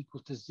would be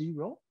equal to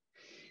 0.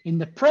 In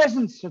the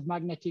presence of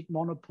magnetic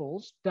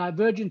monopoles,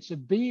 divergence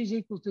of B is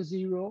equal to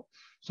 0.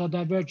 So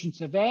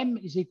divergence of M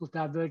is equal to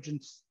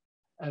divergence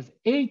of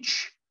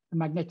H, the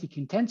magnetic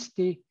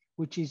intensity,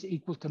 which is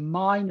equal to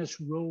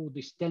minus rho,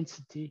 this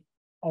density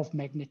of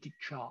magnetic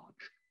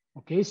charge.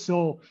 Okay,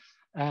 so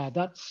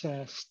that's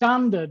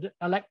standard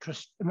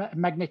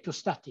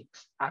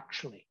magnetostatics,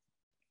 actually.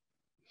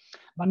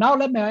 But now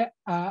let me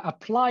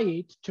apply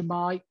it to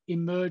my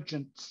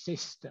emergent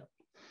system.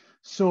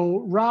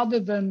 So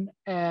rather than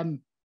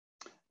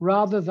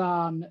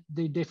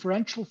the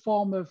differential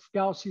form of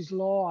Gauss's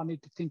law, I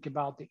need to think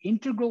about the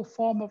integral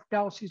form of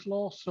Gauss's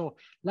law. So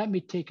let me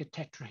take a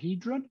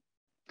tetrahedron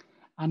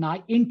and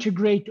I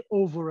integrate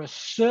over a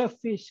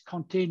surface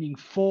containing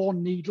 4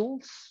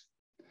 needles.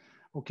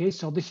 Okay,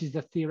 so this is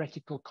the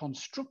theoretical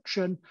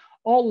construction.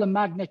 All the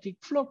magnetic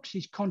flux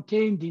is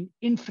contained in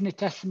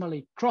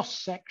infinitesimally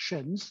cross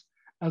sections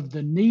of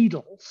the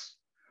needles.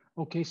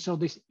 Okay, so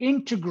this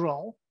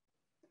integral,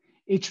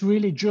 it's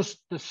really just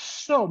the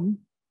sum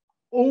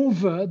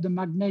over the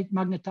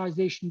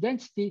magnetization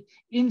density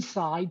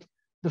inside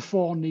the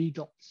 4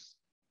 needles.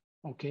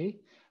 Okay,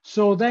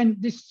 so then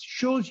this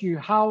shows you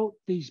how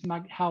these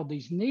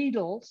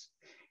needles,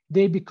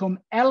 they become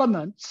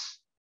elements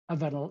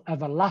of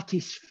a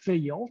lattice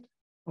field.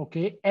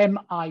 Okay,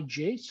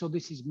 Mij, so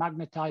this is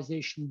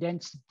magnetization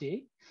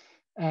density,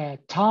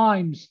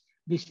 times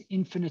this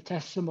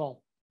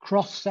infinitesimal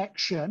cross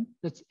section,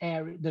 that's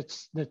area,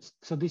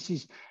 so this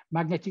is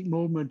magnetic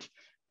moment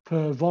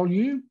per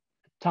volume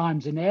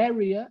times an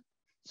area.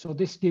 So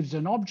this gives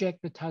an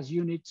object that has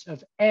units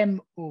of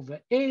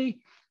m/a.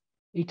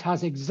 It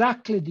has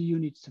exactly the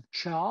units of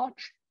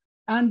charge,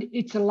 and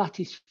it's a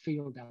lattice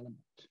field element.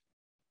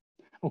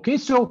 Okay,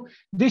 so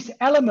this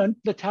element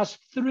that has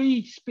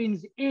 3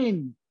 spins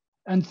in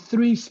and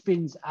 3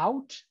 spins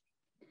out,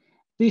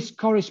 this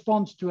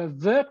corresponds to a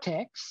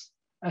vertex,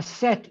 a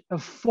set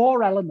of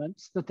 4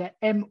 elements that are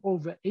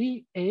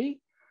m/a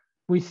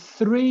with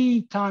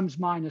 3 times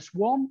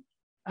 -1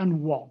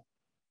 and 1.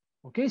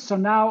 Okay, so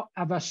now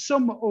I have a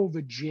sum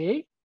over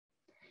j,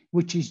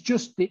 which is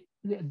just the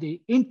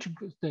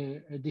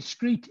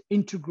discrete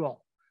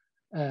integral.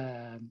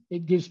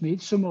 It gives me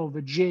sum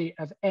over j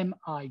of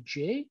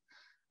Mij.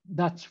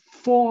 That's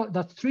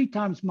 3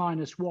 times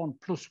 -1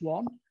 plus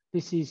 1.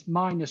 This is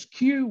minus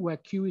q, where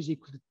q is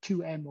equal to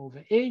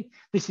 2m/a.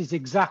 This is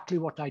exactly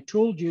what I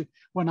told you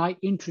when I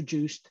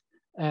introduced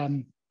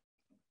the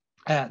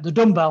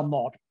dumbbell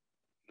mod.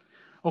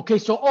 Okay,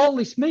 so all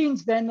this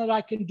means then that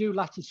I can do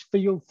lattice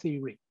field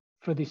theory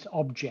for this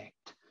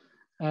object,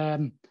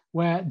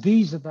 where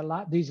these are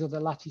the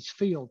lattice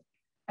field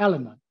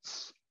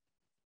elements.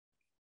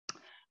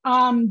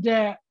 And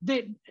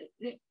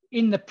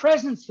in the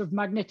presence of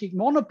magnetic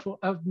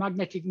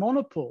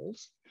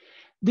monopoles,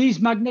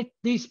 these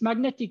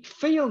magnetic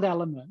field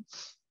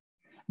elements,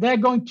 they're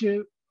going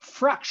to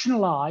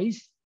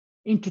fractionalize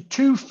into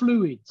 2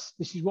 fluids.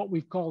 This is what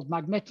we've called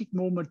magnetic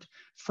moment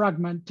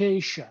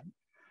fragmentation.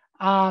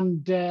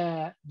 And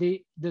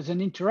there's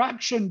an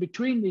interaction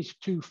between these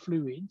 2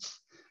 fluids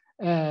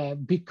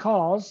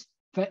because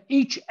for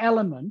each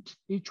element,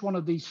 each one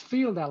of these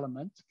field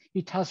elements,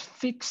 it has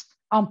fixed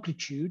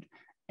amplitude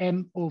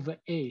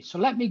m/a. So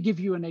let me give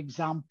you an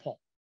example.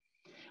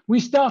 We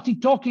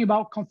started talking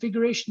about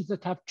configurations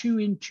that have 2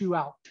 in, 2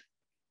 out,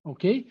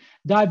 okay?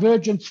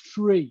 Divergence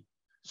free.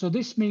 So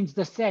this means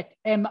the set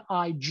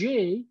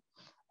Mij,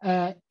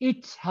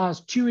 it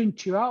has 2 in,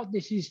 2 out.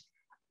 This is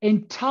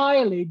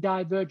entirely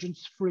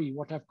divergence free,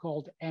 what I've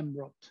called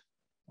mrot,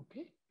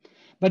 okay?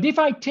 But if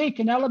I take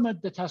an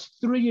element that has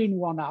 3 in,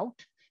 1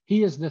 out,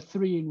 here's the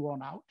 3 in,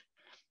 1 out,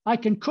 I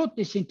can cut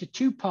this into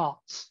 2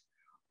 parts.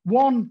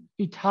 One,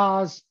 it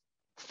has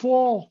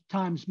 4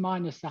 times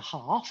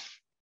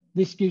 -1/2.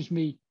 This gives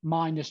me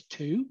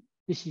 -2.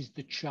 This is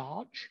the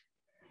charge.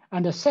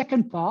 And a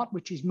second part,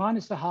 which is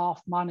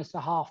 -1/2,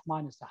 -1/2,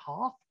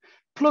 -1/2,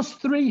 plus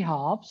 3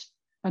 halves.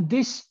 And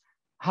this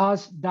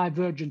has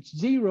divergence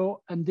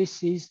 0, and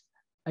this is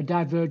a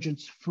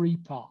divergence free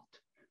part.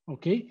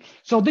 Okay,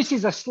 so this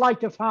is a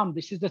sleight of hand.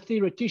 This is the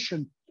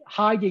theoretician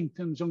hiding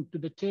things under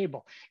the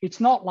table. It's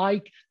not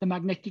like the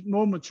magnetic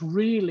moments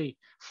really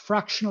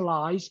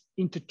fractionalize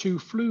into 2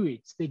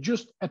 fluids. They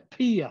just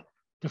appear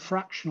to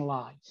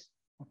fractionalize.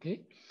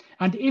 Okay,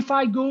 and if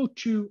I go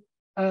to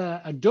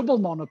a double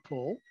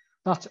monopole,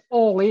 that's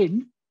all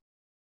in.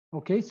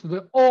 Okay, so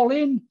the all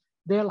in,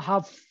 they'll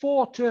have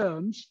 4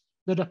 terms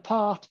that are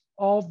part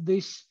of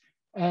this,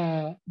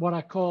 what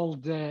I call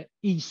the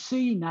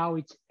EC. Now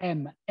it's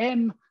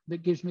MM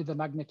that gives me the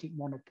magnetic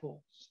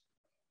monopoles.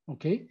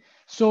 Okay,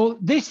 so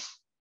this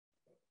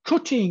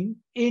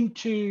cutting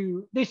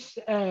into this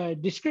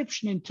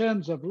description in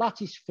terms of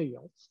lattice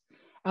fields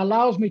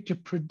allows me to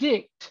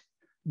predict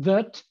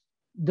that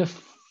the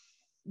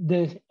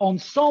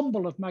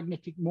ensemble of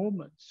magnetic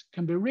moments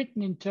can be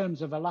written in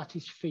terms of a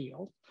lattice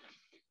field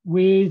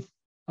with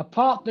a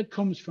part that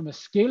comes from a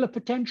scalar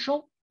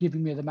potential,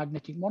 giving me the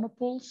magnetic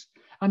monopoles,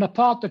 and a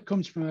part that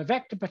comes from a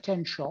vector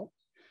potential.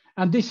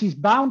 And this is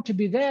bound to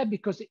be there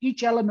because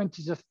each element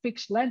is a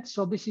fixed length.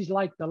 So this is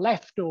like the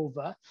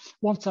leftover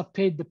once I've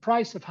paid the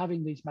price of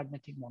having these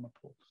magnetic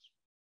monopoles.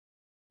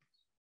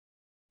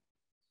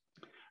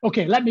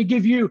 Okay, let me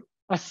give you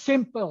a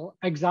simple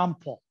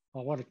example,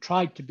 or what I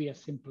tried to be a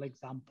simple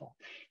example.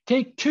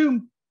 Take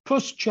 2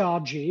 push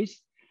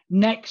charges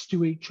next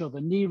to each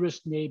other,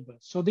 nearest neighbors.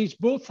 So these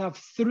both have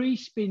 3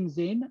 spins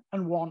in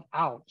and 1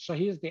 out. So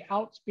here's the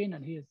out spin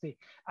and here's the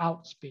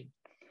out spin.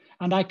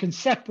 And I can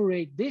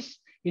separate this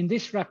in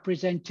this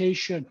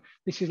representation.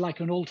 This is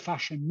like an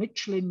old-fashioned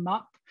Michelin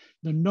map.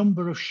 The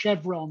number of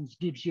chevrons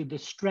gives you the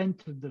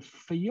strength of the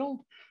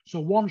field. So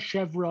 1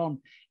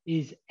 chevron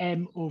is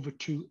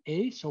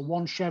m/2a. So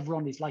 1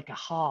 chevron is like a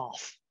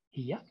half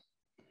here.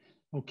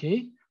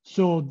 Okay,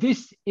 so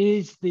this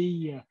is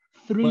the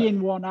 3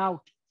 in, 1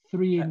 out,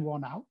 3 in,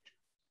 1 out.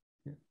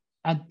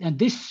 And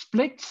this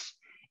splits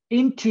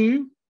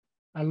into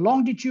a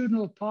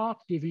longitudinal part,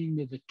 giving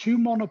me the 2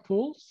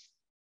 monopoles.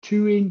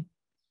 2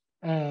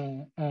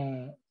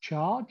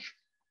 charge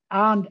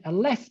and a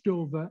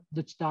leftover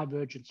that's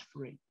divergence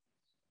free.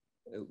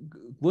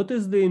 What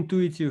is the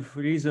intuitive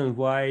reason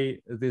why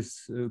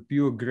this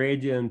pure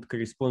gradient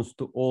corresponds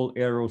to all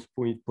arrows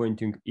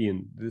pointing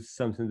in? This is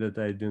something that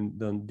I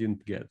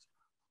didn't get.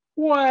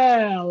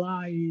 Well,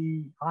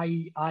 I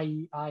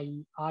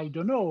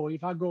don't know.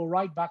 If I go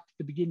right back to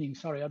the beginning,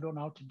 sorry, I don't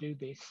know how to do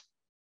this.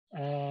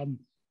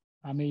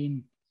 I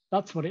mean,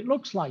 that's what it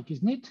looks like,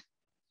 isn't it?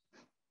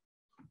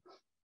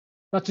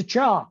 That's a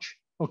charge.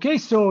 Okay,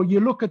 so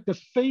you look at the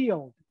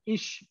field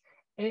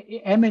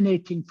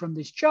emanating from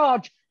this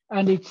charge,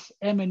 and it's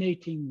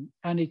emanating,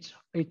 and it's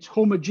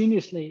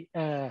homogeneously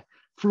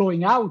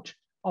flowing out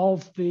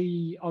of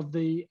the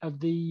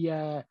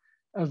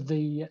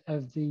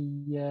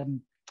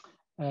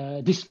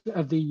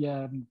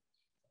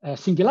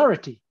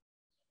singularity.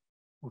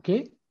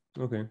 Okay.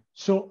 Okay.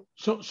 So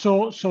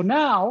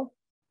now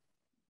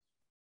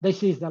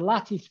this is the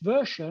lattice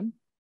version.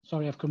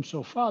 Sorry, I've come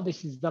so far.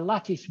 This is the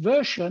lattice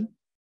version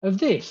of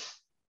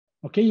this.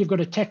 Okay, you've got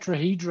a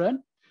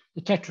tetrahedron.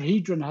 The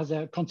tetrahedron has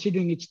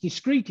considering it's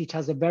discrete, it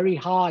has a very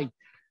high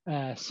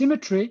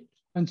symmetry.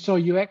 And so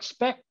you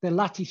expect the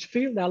lattice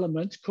field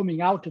elements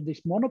coming out of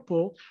this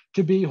monopole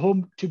to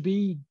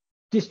be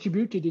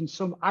distributed in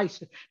some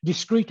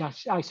discrete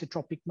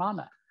isotropic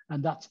manner.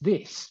 And that's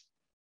this.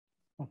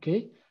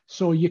 Okay,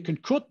 so you can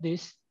cut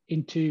this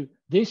into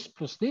this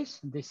plus this,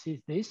 and this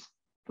is this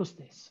plus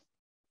this.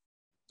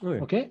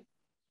 Okay. Okay.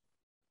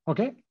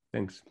 Okay.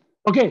 Thanks.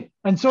 Okay,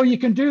 and so you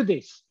can do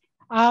this.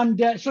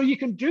 And so you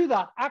can do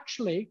that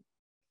actually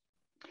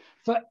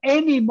for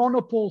any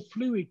monopole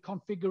fluid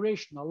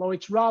configuration, although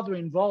it's rather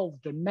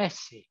involved and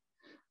messy,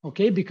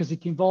 okay, because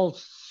it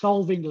involves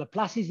solving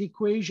Laplace's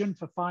equation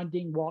for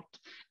finding what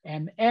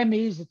M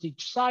is at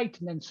each site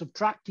and then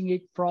subtracting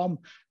it from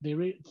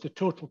the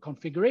total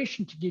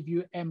configuration to give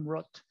you M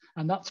root.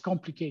 And that's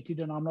complicated,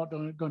 and I'm not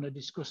going to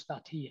discuss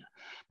that here.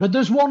 But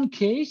there's one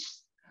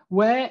case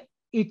where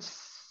it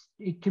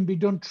can be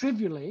done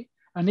trivially,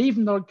 and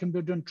even though it can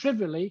be done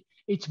trivially,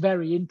 it's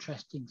very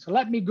interesting. So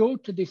let me go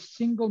to this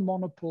single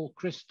monopole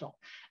crystal,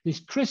 this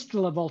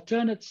crystal of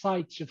alternate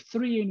sites of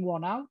 3 in,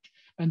 1 out,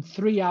 and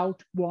 3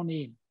 out, 1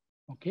 in.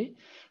 Okay,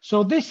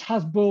 so this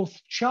has both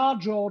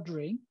charge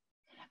ordering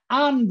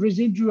and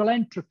residual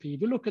entropy.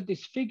 If you look at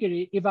this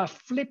figure, if I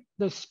flip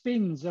the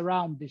spins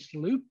around this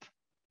loop,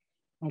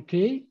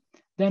 okay,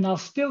 then I'll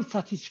still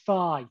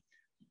satisfy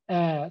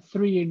 3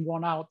 in,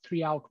 1 out,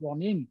 3 out,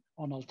 1 in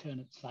on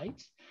alternate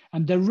sites.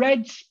 And the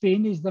red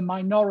spin is the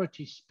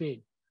minority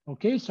spin.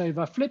 Okay, so if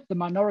I flip the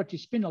minority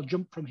spin, I'll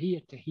jump from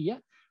here to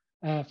here,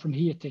 from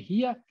here to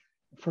here,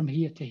 from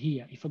here to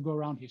here, if I go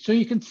around here. So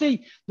you can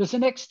see there's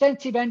an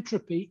extensive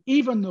entropy,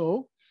 even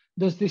though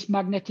there's this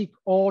magnetic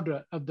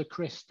order of the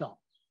crystal.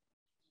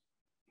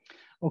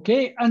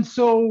 Okay, and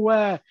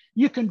so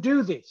you can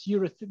do this.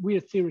 We're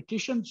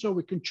theoreticians, so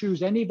we can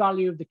choose any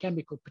value of the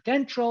chemical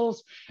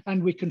potentials,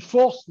 and we can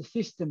force the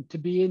system to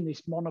be in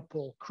this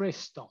monopole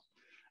crystal.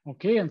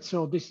 Okay, and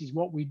so this is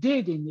what we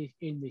did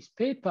in this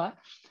paper.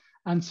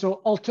 And so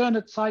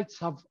alternate sites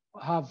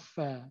have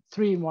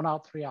 3 in, 1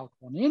 out, 3 out,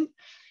 1 in.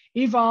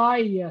 If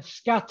I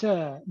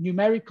scatter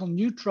numerical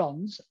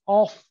neutrons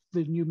off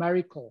the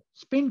numerical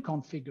spin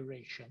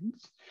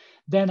configurations,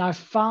 then I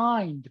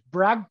find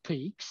Bragg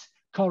peaks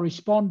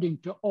corresponding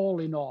to all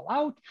in, all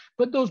out,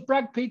 but those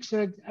Bragg peaks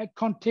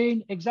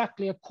contain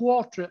exactly a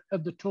quarter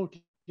of the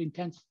total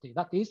intensity.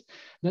 That is,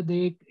 that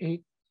they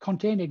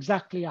contain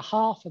exactly a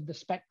half of the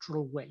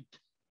spectral weight.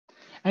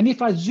 And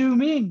if I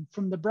zoom in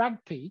from the Bragg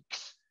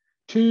peaks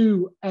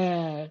to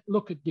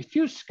look at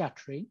diffuse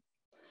scattering,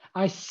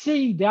 I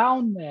see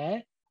down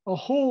there a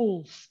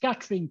whole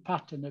scattering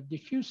pattern of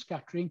diffuse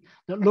scattering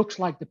that looks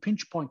like the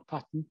pinch point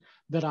pattern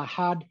that I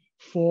had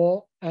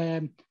for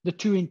the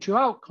 2 in, 2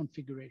 out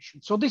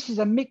configuration. So this is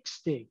a mixed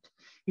state.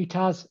 It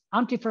has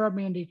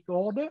antiferromagnetic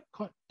order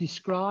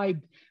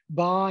described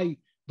by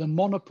the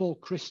monopole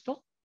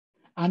crystal,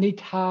 and it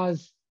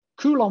has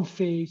Coulomb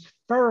phase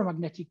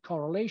ferromagnetic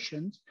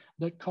correlations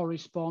that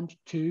correspond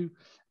to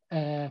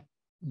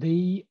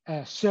the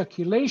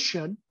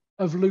circulation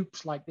of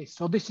loops like this.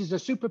 So this is a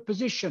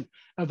superposition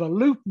of a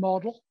loop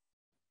model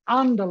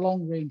and a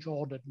long-range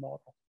ordered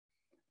model.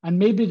 And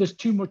maybe there's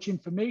too much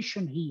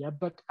information here,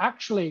 but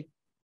actually,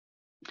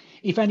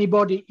 if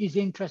anybody is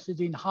interested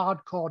in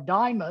hardcore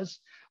dimers,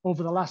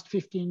 over the last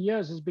 15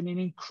 years, there's been an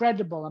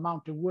incredible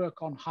amount of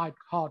work on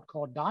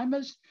hardcore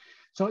dimers.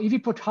 So if you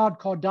put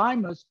hardcore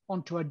dimers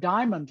onto a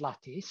diamond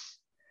lattice,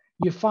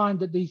 you find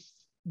that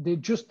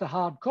just the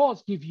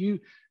hardcores give you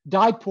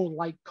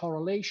dipole-like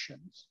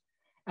correlations.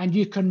 And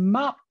you can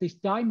map this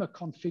dimer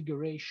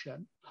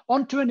configuration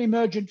onto an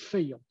emergent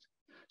field.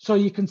 So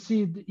you can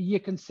say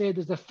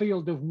there's a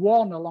field of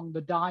 1 along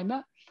the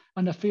dimer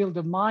and a field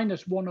of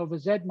 -1 over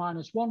z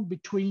 -1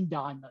 between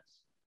dimers.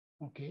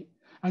 Okay,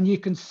 and you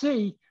can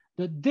see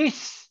that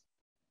this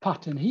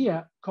pattern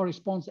here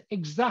corresponds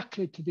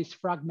exactly to this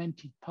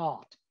fragmented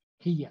part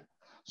here.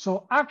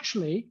 So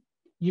actually,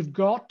 you've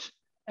got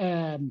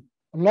a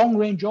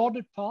long-range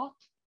ordered part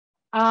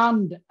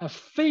and a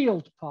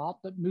field part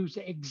that moves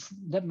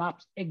that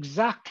maps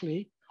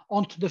exactly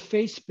onto the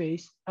phase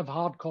space of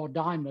hardcore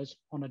dimers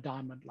on a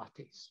diamond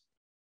lattice.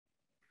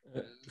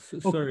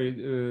 Sorry,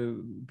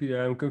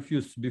 Peter, I'm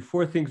confused.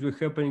 Before things were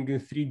happening in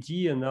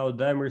 3D and now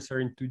dimers are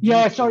in 2D.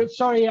 Yeah,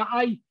 sorry.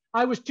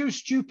 I was too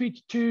stupid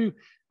to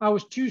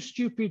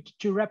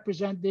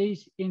represent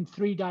these in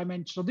 3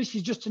 dimensions. So this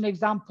is just an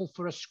example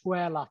for a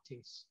square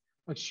lattice.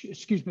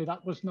 Excuse me,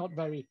 that was not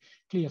very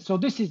clear. So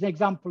this is an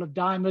example of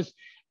dimers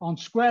on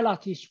square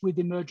lattice with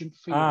emergent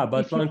field. Ah,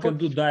 but one can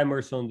do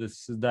dimers on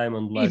this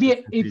diamond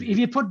lattice. If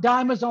you put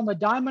dimers on the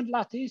diamond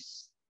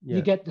lattice, yeah,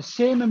 you get the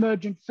same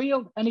emergent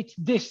field, and it's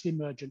this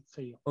emergent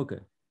field. Okay.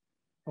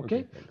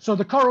 Okay. So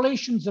the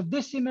correlations of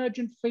this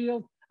emergent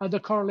field are the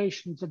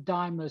correlations of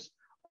dimers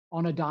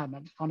on a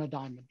diamond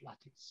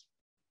lattice.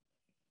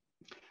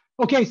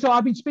 Okay, so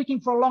I've been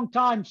speaking for a long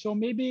time, so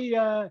maybe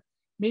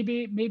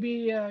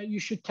you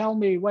should tell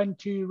me when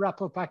to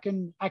wrap up. I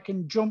can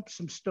jump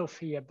some stuff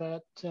here,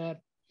 but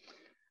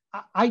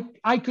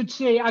I could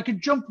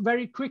jump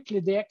very quickly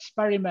the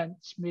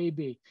experiments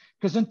maybe,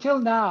 because until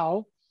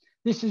now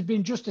this has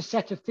been just a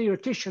set of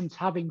theoreticians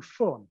having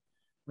fun,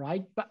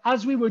 right? But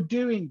as we were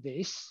doing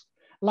this,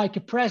 like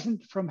a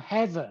present from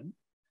heaven,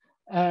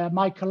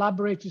 my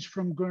collaborators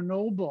from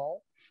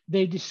Grenoble,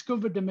 they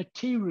discovered a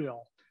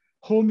material,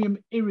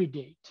 holmium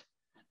iridate.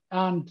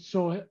 And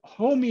so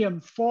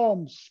holmium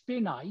forms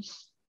spin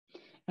ice,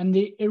 and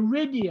the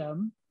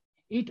iridium,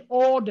 it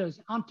orders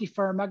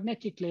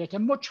antiferromagnetically at a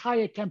much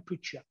higher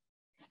temperature.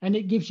 And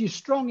it gives you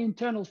strong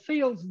internal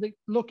fields that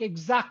look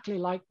exactly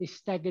like this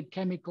staggered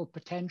chemical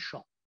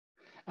potential.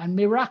 And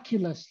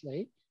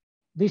miraculously,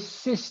 this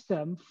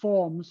system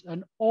forms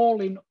an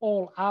all-in,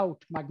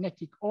 all-out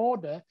magnetic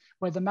order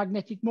where the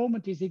magnetic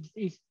moment is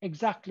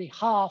exactly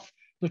half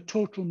the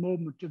total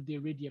moment of the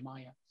iridium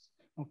ions.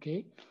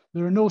 Okay,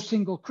 there are no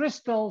single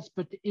crystals,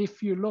 but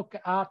if you look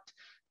at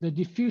the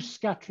diffuse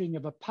scattering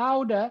of a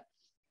powder,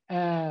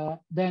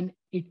 then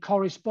it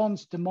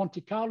corresponds to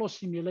Monte Carlo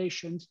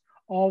simulations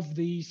of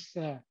these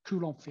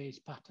Coulomb phase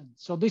patterns.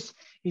 So this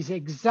is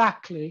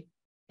exactly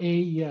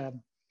a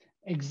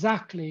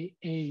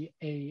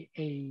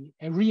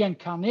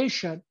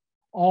reincarnation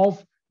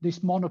of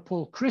this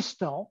monopole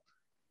crystal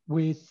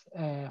with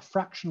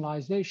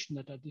fractionalization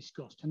that I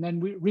discussed. And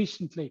then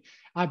recently,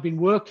 I've been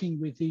working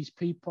with these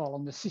people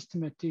on the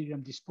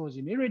systematerium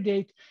dysprosium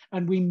iridate,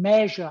 and we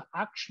measure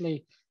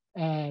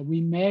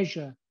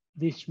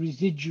this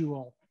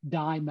residual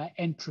dimer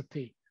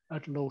entropy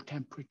at low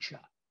temperature.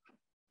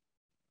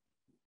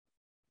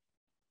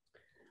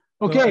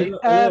 Okay.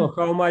 I don't know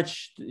how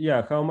much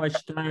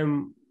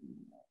time.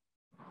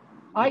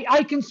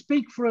 I can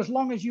speak for as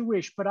long as you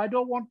wish, but I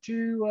don't want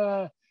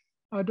to.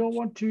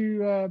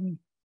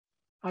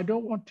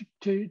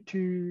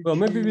 Well,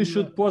 maybe we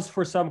should pause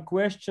for some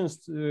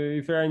questions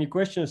if there are any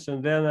questions,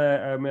 and then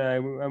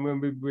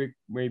maybe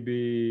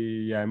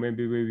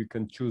we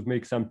can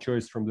make some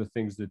choice from the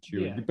things that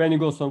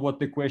depending also on what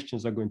the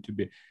questions are going to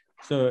be.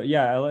 So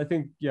yeah, I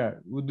think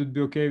would it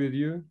be okay with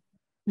you?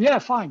 Yeah,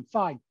 fine.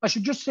 I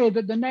should just say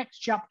that the next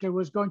chapter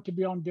was going to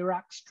be on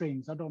Dirac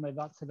strings. I don't know if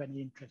that's of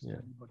any interest to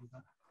anybody.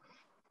 But...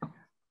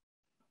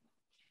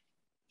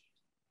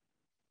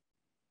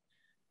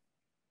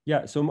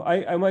 Yeah, so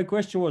my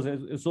question was,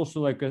 it's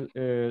also like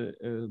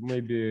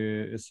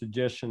maybe a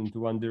suggestion to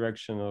one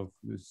direction of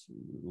this,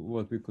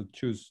 what we could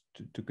choose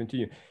to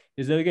continue.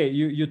 Is that, okay,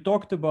 you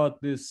talked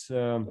about this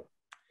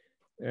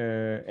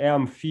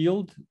M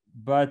field,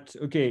 but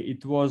okay,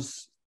 it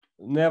was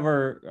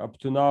never up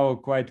to now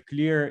quite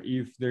clear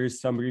if there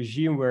is some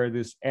regime where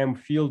this M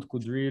field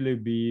could really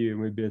be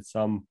maybe at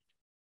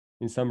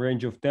in some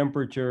range of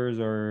temperatures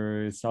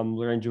or some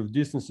range of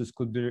distances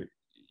could be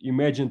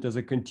imagined as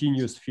a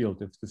continuous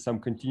field, if there's some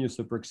continuous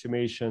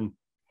approximation.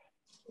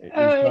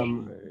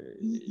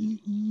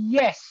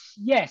 Yes.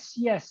 For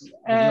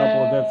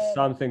example, that's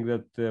something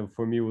that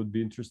for me would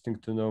be interesting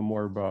to know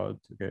more about.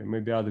 Okay,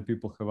 maybe other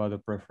people have other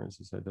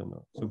preferences, I don't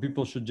know. So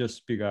people should just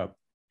speak up.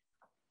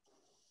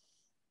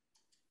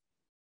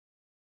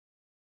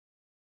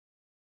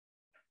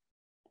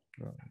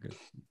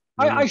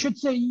 I should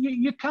say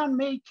you can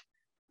make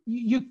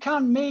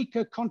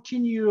a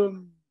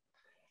continuum.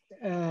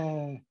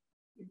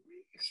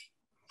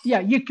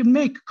 You can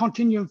make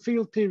continuum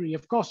field theory.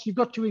 Of course, you've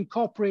got to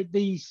incorporate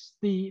these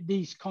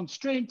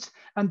constraints,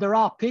 and there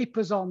are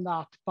papers on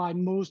that by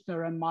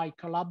Mosner and my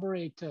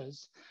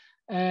collaborators.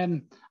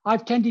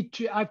 I've tended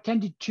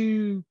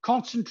to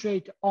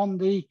concentrate on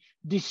the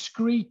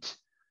discrete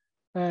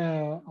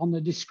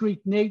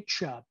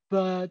nature,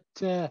 but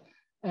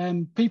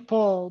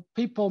people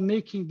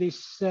making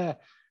this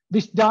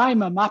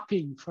dimer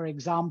mapping, for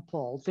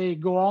example, they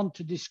go on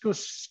to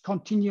discuss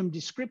continuum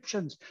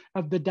descriptions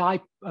of the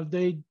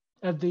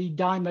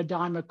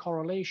dimer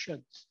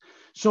correlations.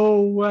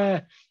 So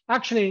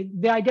actually,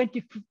 the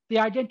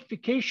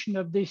identification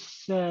of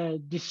this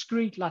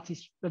discrete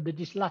lattice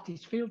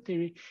lattice field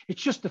theory,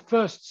 it's just the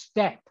first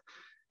step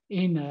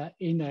in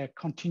a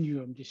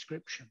continuum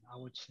description, I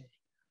would say.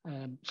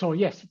 So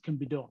yes, it can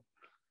be done.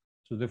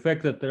 So the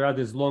fact that there are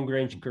these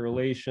long-range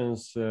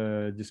correlations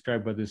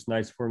described by this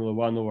nice formula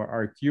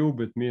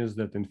 1/r³, it means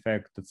that in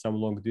fact at some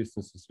long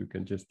distances we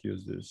can just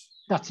use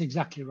this. That's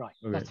exactly right.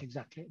 Okay.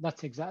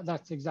 That's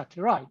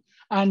exactly right.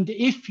 And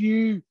if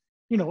you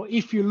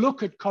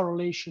look at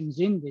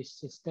correlations in this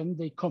system,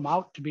 they come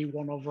out to be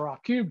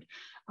 1/r³,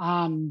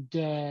 and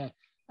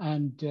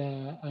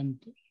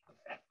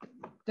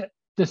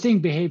the thing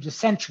behaves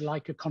essentially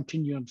like a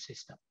continuum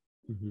system.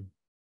 Mm-hmm.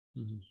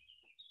 Mm-hmm.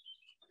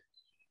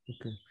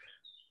 Okay.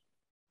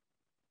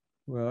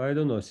 Well, I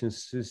don't know,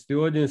 since the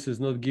audience is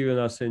not giving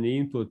us any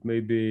input,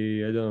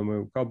 maybe, I don't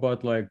know, how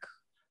about like,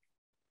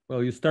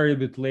 well, you started a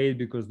bit late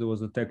because there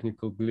was a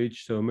technical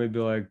glitch, so maybe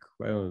like,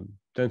 I don't know,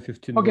 10,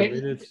 15 more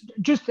minutes.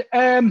 Just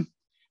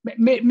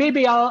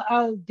maybe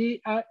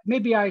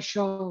maybe I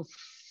shall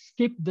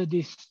skip the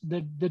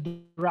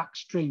Dirac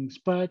strings,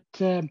 but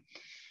Dirac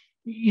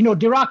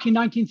in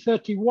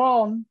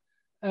 1931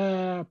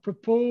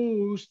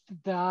 proposed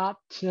that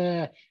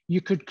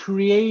you could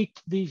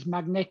create these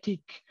magnetic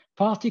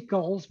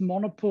particles,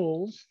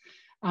 monopoles,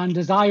 and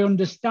as I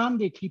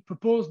understand it, he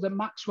proposed that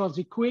Maxwell's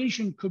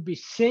equation could be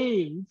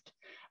saved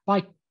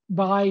by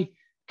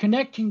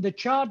connecting the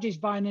charges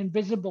by an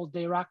invisible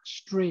Dirac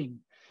string.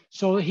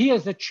 So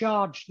here's a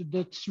charge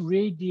that's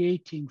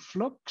radiating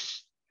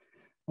flux,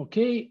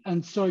 okay?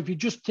 And so if you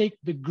just take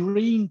the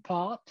green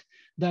part,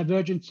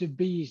 divergence of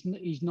B is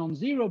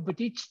non-zero, but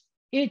the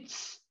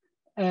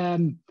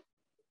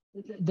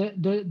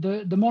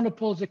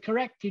monopoles are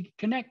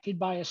connected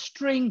by a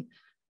string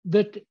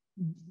that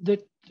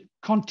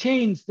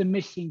contains the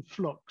missing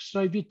flux. So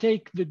if you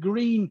take the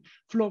green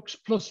flux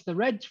plus the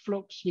red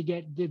flux, you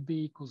get div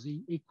B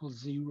equals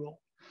 0.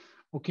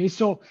 Okay,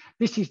 so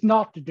this is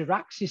not a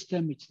Dirac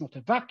system, it's not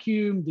a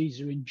vacuum, these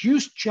are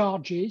induced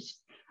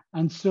charges.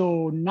 And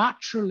so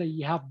naturally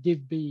you have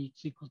div B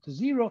is equal to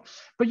 0,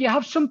 but you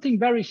have something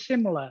very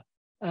similar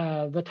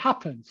that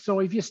happens.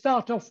 So if you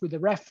start off with a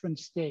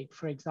reference state,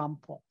 for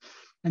example,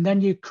 and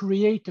then you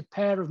create a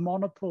pair of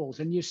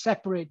monopoles and you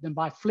separate them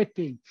by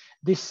flipping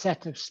this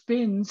set of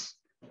spins.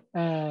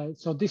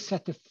 So this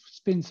set of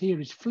spins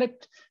here is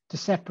flipped to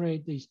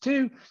separate these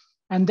two.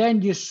 And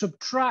then you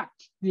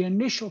subtract the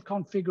initial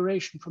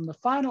configuration from the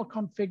final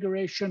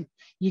configuration,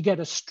 you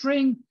get a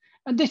string,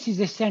 and this is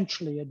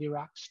essentially a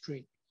Dirac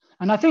string.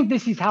 And I think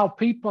this is how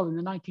people in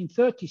the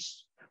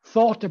 1930s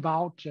thought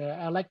about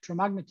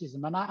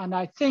electromagnetism. And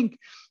I think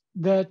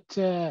that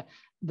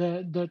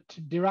that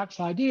Dirac's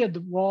idea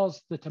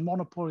was that a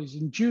monopole is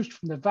induced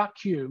from the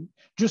vacuum,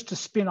 just as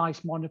spin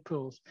ice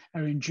monopoles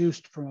are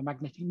induced from a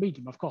magnetic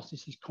medium. Of course,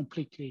 this is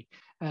completely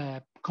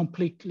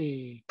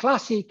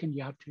classic, and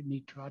you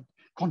need to add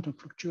quantum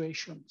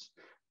fluctuations,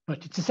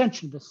 but it's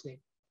essentially the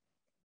same.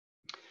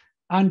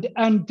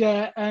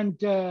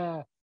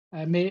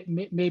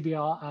 Maybe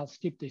I'll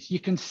skip this.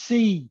 You can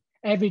see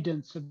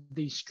evidence of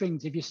these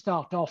strings if you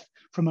start off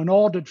from an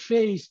ordered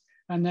phase,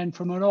 and then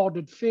from an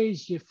ordered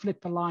phase, you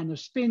flip a line of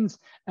spins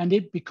and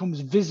it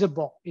becomes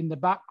visible in the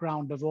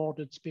background of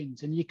ordered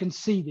spins. And you can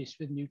see this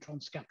with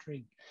neutron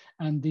scattering.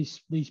 And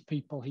these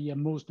people here,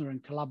 Mosner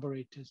and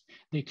collaborators,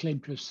 they claim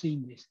to have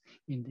seen this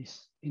in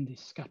this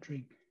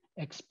scattering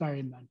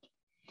experiment.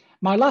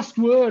 My last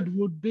word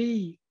would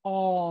be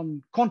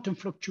on quantum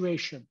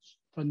fluctuations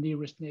for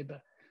nearest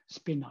neighbor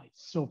spin ice.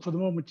 So for the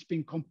moment, it's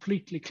been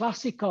completely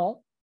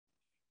classical.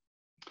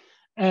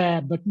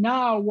 But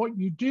now what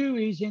you do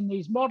is in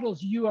these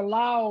models, you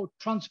allow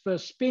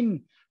transverse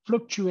spin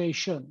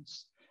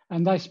fluctuations.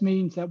 And this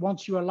means that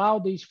once you allow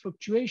these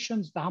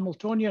fluctuations, the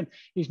Hamiltonian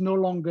is no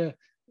longer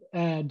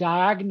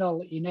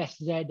diagonal in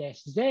SZ.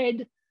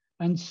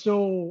 And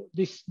so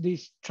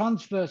these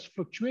transverse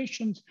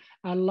fluctuations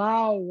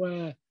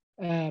allow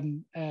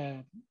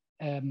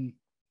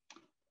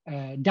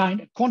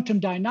quantum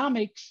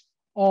dynamics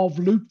of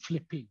loop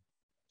flipping.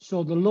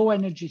 So the low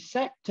energy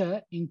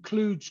sector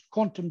includes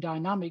quantum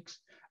dynamics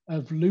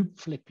of loop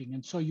flipping.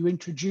 And so you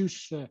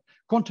introduce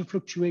quantum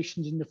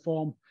fluctuations in the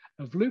form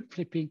of loop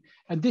flipping.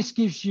 And this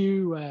gives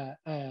you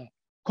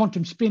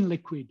quantum spin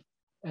liquid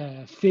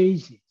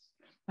phases.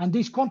 And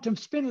these quantum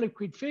spin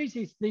liquid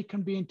phases, they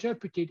can be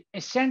interpreted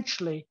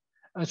essentially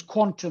as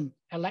quantum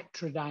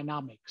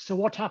electrodynamics. So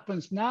what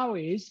happens now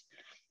is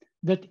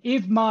that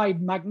if my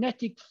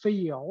magnetic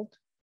field,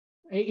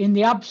 in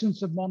the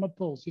absence of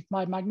monopoles, if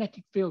my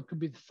magnetic field could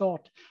be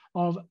thought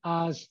of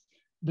as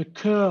the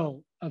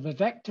curl of a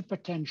vector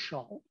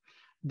potential,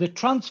 the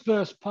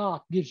transverse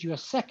part gives you a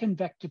second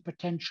vector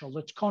potential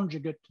that's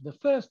conjugate to the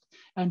first,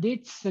 and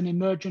it's an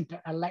emergent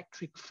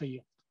electric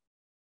field.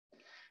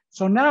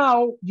 So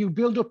now you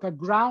build up a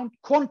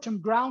quantum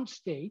ground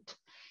state,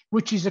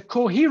 which is a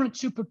coherent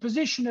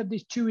superposition of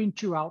these 2 in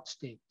 2 out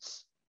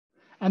states.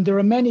 And there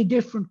are many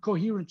different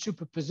coherent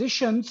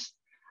superpositions.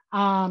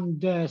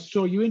 And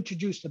so you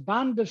introduce a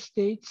band of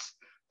states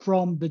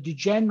from the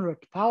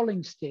degenerate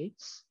Pauling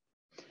states,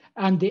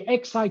 and the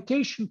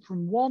excitation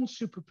from one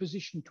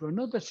superposition to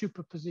another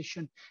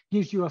superposition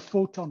gives you a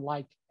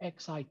photon-like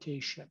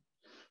excitation.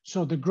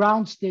 So the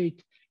ground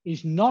state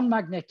is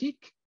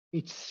non-magnetic,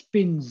 it's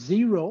spin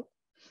 0,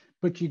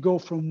 but you go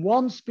from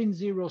one spin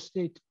zero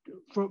state,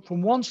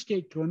 from one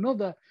state to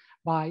another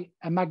by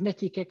a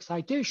magnetic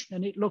excitation,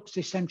 and it looks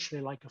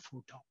essentially like a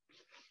photon.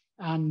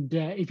 And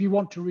if you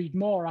want to read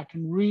more, I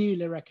can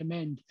really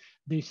recommend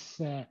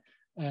this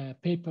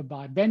paper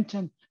by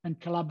Benton and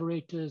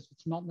collaborators.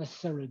 It's not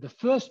necessarily the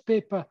first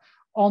paper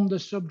on the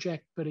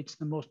subject, but it's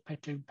the most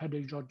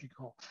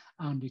pedagogical,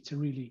 and it's a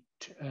really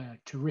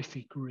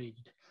terrific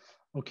read.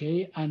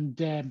 Okay,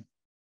 and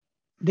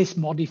this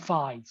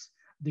modifies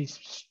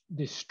this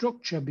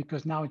structure,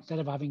 because now instead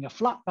of having a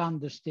flat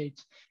band of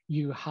states,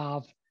 you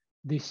have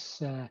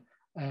this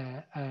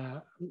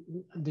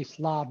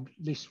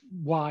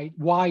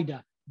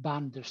wider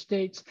band of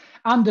states,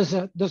 and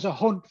there's a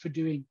hunt for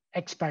doing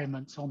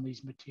experiments on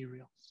these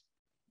materials,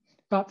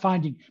 but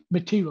finding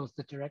materials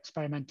that are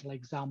experimental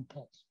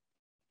examples.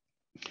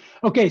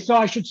 Okay, so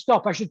I should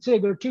stop. I should say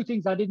there are two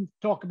things I didn't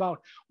talk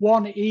about.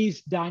 One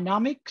is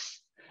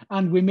dynamics,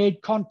 and we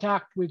made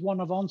contact with one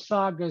of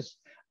Onsaga's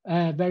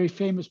very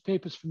famous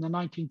papers from the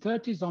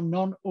 1930s on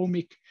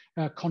non-ohmic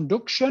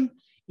conduction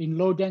in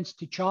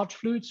low-density charge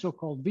fluids,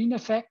 so-called Wien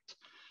effect.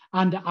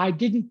 And I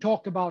didn't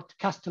talk about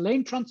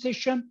Castellane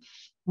transition,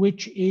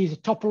 which is a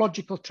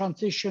topological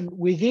transition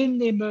within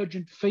the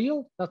emergent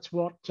field. That's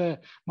what one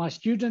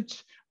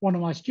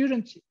of my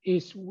students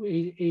is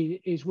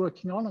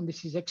working on, and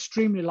this is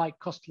extremely like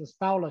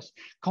Kosteles-Paulus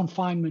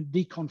confinement,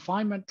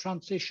 deconfinement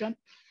transition.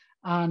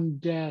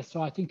 And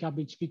so I think I've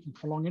been speaking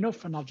for long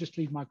enough, and I'll just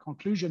leave my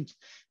conclusions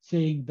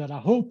saying that I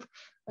hope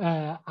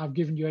I've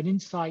given you an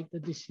insight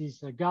that this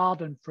is a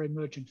garden for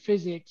emergent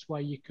physics,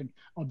 where you can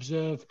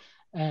observe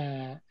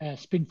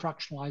spin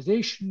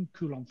fractionalization,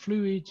 Coulomb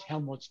fluids,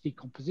 Helmholtz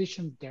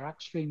decomposition,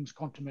 Dirac strings,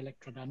 quantum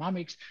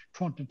electrodynamics,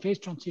 quantum phase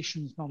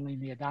transitions,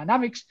 nonlinear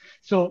dynamics.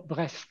 So,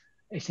 bref,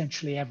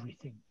 essentially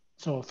everything.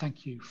 So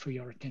thank you for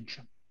your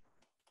attention.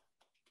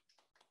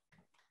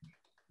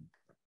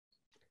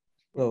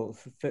 Well,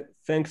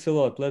 thanks a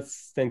lot.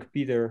 Let's thank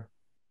Peter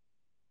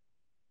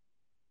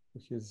for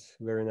his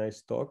very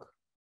nice talk.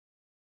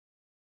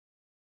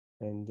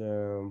 And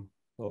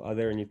well, are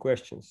there any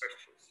questions?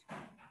 Can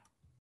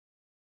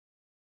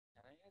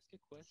I ask a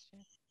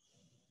question?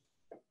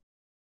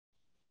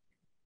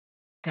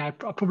 Okay, I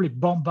probably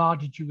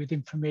bombarded you with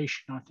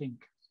information, I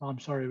think. So I'm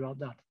sorry about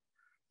that.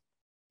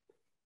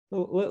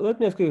 Well,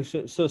 let me ask you,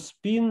 so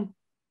spin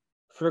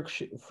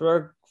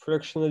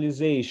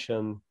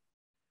fractionalization.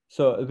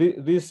 So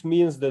this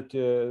means that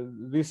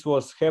this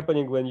was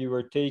happening when you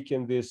were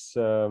taking this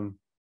M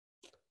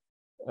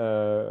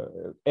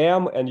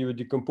and you were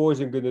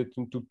decomposing it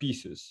into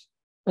pieces.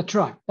 That's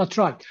right. That's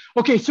right.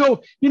 Okay,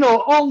 so you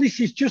know all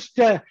this is just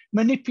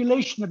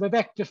manipulation of a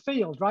vector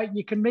field, right?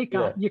 You can make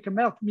a you can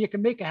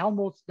make a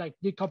Helmholtz like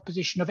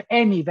decomposition of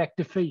any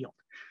vector field.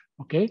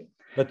 Okay,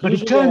 but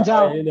it turns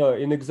out, you know,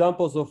 in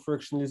examples of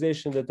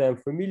fractionalization that I'm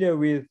familiar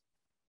with,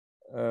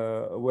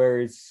 where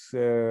it's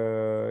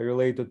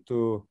related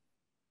to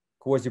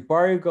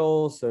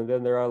quasi-particles, and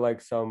then there are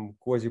like some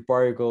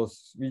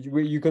quasi-particles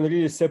you can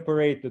really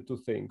separate the two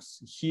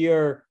things.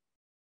 Here,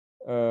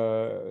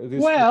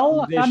 this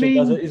well, I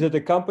mean, is it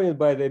accompanied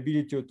by the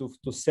ability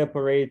to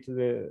separate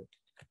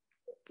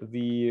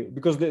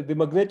because the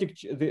magnetic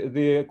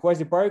the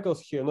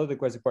quasi-particles here, not the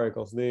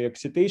quasi-particles, the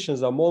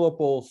excitations are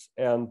monopoles,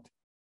 and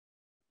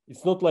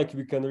it's not like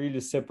we can really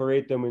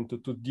separate them into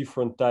two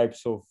different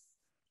types of.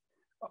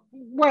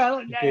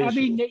 Well, I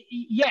mean,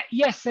 yeah,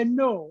 yes and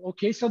no.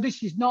 Okay, so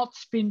this is not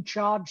spin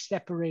charge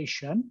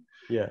separation,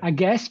 I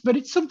guess, but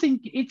it's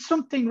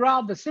something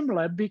rather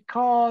similar,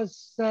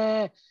 because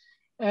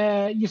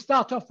you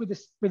start off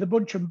with a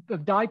bunch of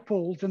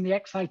dipoles, and the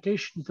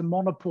excitations are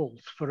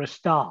monopoles for a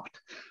start.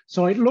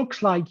 So it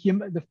looks like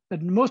at the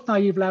most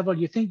naive level,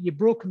 you think you've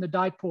broken the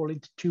dipole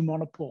into two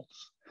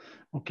monopoles.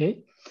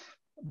 Okay,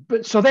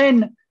 but so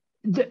then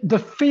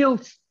the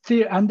field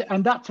theory,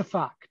 and that's a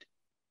fact.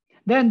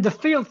 Then the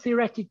field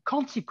theoretic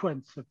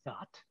consequence of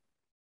that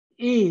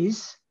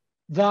is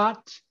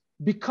that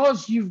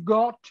because you've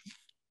got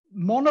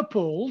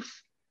monopoles,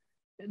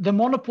 the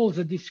monopoles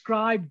are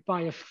described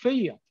by a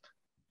field,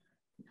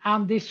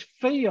 and this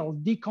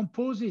field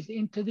decomposes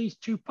into these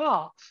two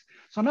parts.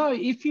 So now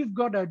if you've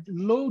got a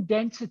low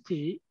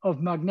density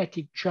of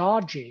magnetic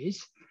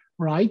charges,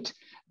 right,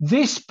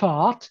 this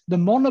part, the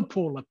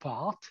monopolar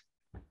part,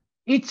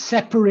 it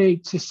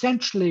separates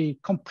essentially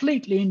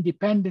completely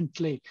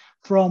independently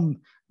from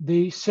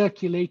the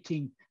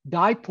circulating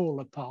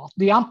dipolar part.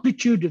 The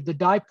amplitude of the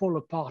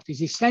dipolar part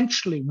is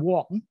essentially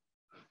one,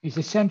 is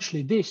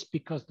essentially this,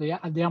 because the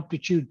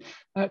amplitude,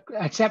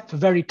 except for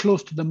very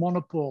close to the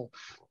monopole,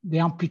 the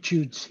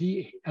amplitudes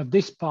of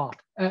this part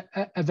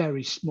are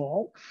very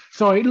small.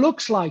 So it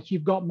looks like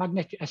you've got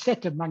a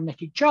set of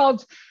magnetic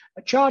charges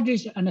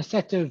and a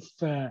set of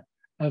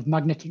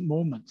magnetic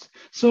moments.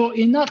 So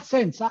in that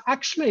sense,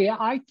 actually,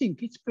 I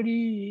think it's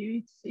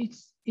pretty,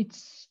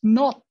 it's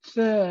not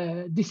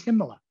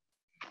dissimilar.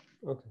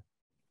 Okay.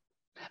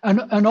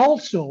 And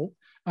also,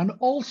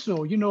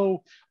 you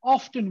know,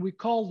 often we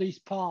call these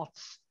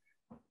parts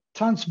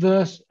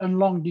transverse and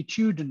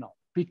longitudinal.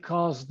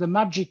 because the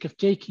magic of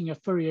taking a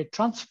Fourier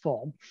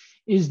transform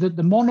is that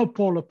the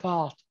monopolar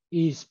part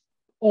is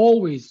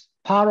always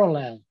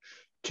parallel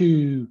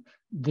to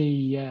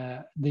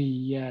the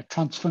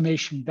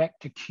transformation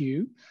vector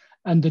Q,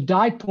 and the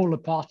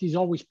dipolar part is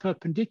always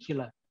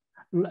perpendicular,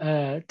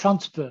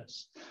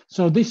 transverse.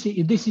 So this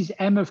is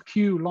M of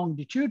Q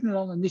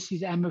longitudinal, and this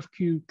is M of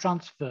Q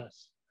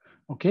transverse.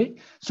 Okay,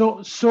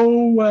 so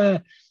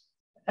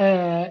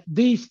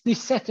this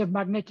set of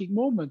magnetic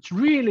moments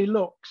really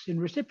looks in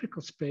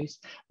reciprocal space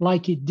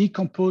like it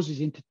decomposes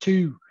into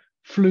two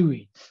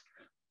fluids.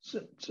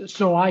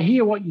 So I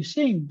hear what you're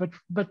saying,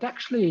 but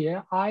actually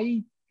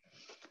I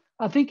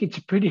think it's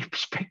a pretty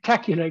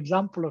spectacular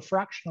example of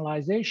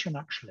fractionalization,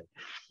 actually.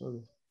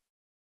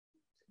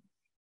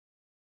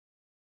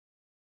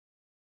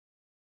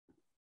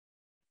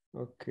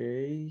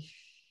 Okay,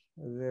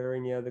 are there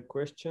any other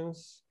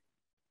questions?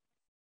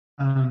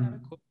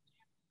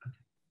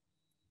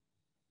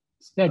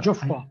 Yeah,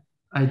 Geoffroy.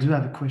 I do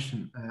have a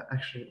question.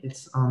 Actually,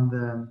 it's on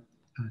the.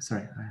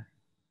 Sorry.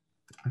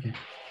 Okay.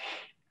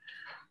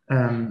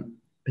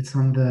 It's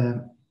on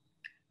the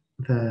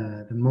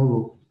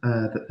model,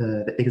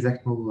 the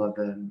exact model of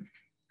the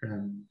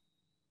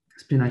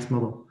spin-ice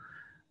model,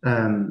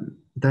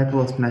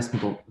 dipole spin-ice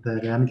model. The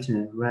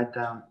Hamiltonian write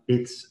down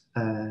it's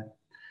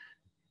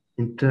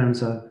in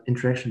terms of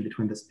interaction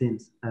between the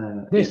spins.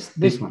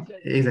 This one,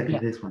 exactly, yeah.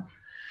 This one.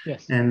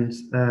 Yes. And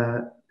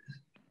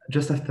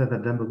just after the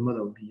Dumble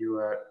model,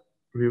 you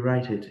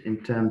rewrite it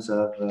in terms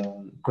of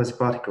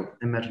quasi-particle,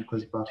 emergent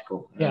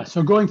quasi-particle. Yeah,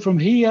 so going from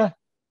here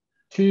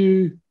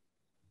to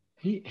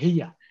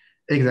here.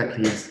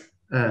 Exactly, yes.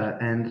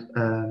 And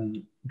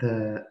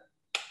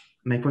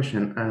my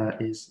question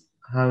is,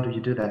 how do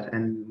you do that?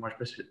 And more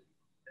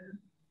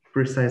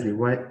precisely,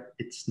 why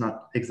it's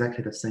not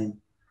exactly the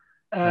same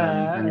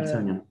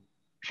Hamiltonian?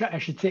 I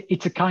should say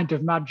it's a kind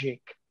of magic,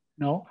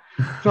 no?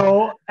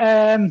 So,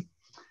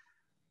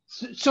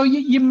 so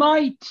you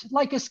might,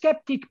 like a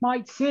skeptic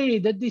might say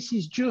that this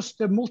is just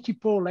a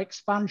multipole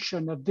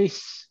expansion of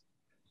this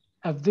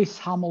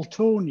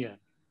Hamiltonian,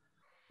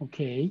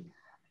 okay?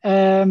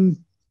 But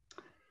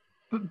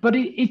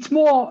it's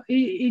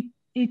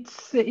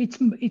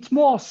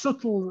more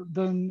subtle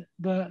than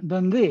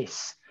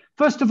this.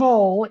 First of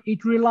all,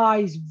 it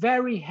relies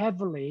very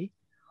heavily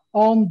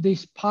on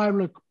this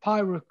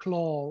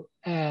pyrochlore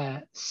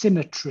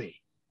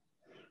symmetry,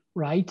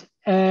 right?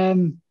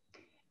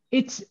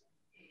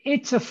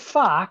 It's a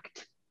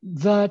fact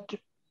that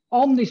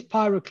on this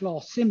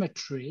pyrochlore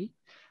symmetry,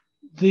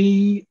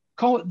 the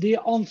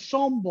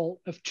ensemble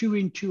of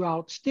 2-in,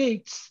 2-out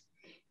states,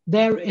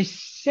 they're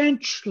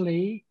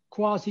essentially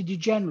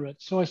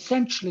quasi-degenerate, so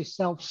essentially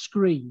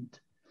self-screened.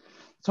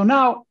 So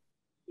now,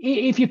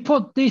 if you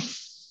put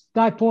this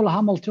dipolar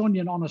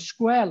Hamiltonian on a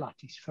square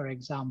lattice, for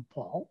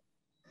example,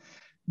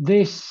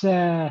 this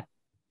dumbbell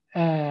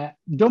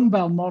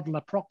model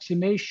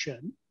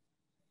approximation,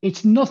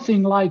 it's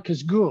nothing like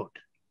as good,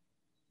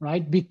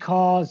 right?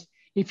 Because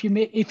if you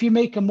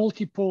make a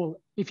multipole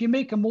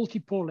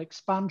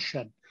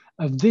expansion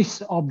of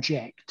this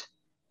object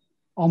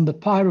on the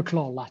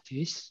pyrochlore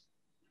lattice,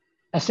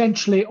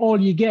 essentially all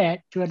you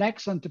get to an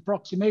excellent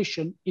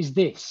approximation is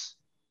this.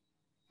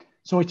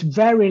 So it's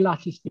very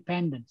lattice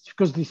dependent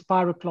because this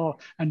pyrochlore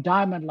and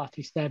diamond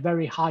lattice, they're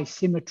very high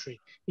symmetry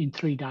in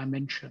 3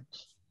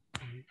 dimensions.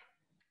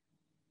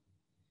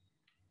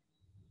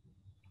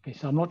 Okay,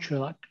 so I'm not sure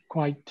that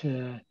quite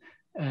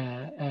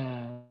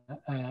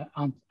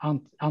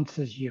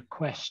answers your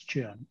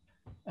question.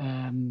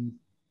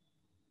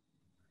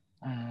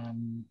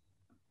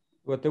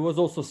 But there was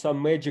also some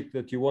magic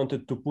that you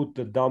wanted to put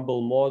the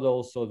dumbbell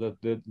model so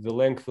that the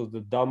length of the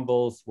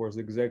dumbbells was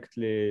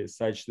exactly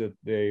such that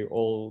they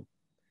all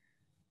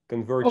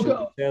converge in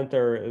the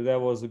center. That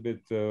was a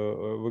bit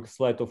with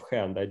sleight of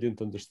hand. I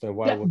didn't understand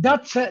why.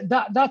 That's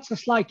a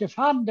sleight of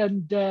hand,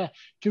 and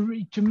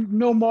to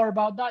know more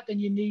about that, then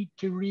you need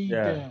to read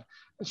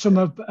some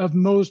of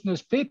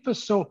Mosner's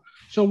papers. So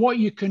what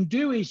you can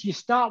do is you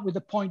start with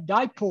a point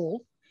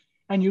dipole,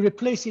 and you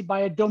replace it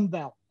by a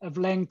dumbbell of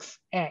length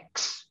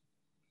x.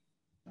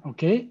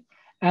 Okay,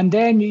 and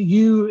then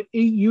you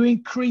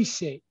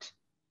increase it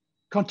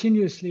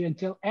continuously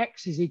until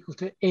x is equal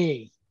to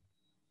a.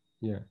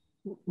 Yeah.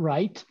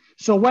 Right.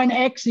 So when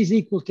x is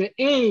equal to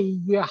a,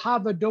 you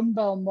have a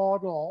dumbbell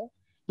model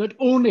that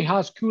only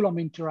has Coulomb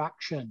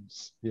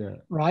interactions. Yeah.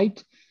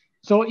 Right.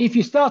 So if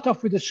you start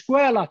off with a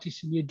square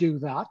lattice and you do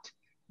that,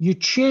 you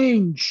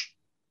change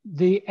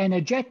the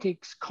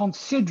energetics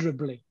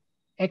considerably,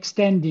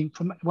 extending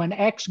from when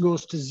x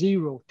goes to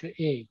 0 to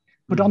a.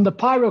 But on the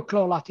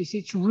pyrochlore lattice,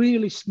 it's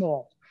really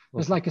small.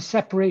 There's like a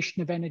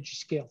separation of energy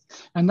scale.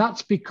 And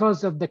that's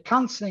because of the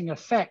cancelling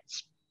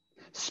effects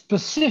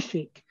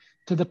specific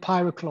to the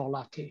pyrochlore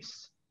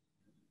lattice.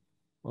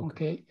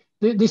 Okay.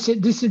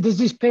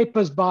 There's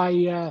papers by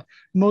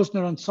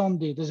Mosner and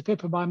Sondy. There's a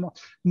paper by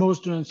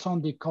Mosner and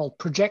Sondy called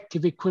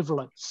Projective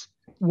Equivalence,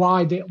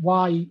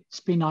 why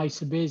spin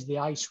ice obeys the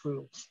ice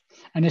rules.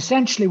 And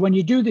essentially, when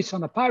you do this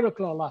on a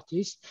pyrochlore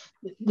lattice,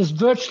 there's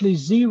virtually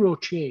zero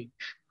change.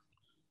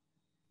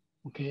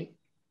 Okay.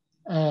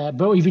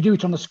 But if you do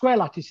it on a square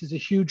lattice, there's a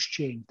huge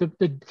change.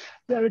 The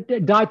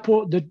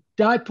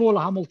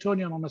dipolar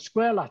Hamiltonian on a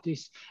square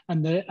lattice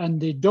and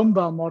the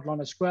dumbbell model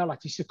on a square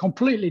lattice are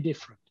completely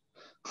different.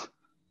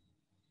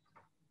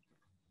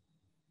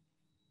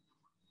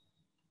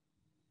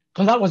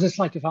 So that was a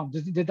sleight of hand.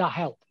 Did that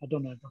help? I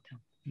don't know if that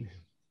helped.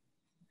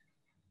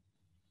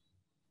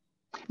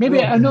 Maybe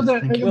another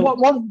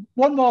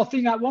one more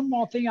thing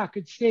I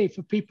could say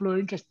for people who are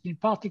interested in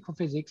particle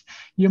physics.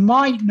 You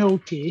might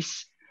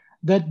notice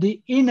that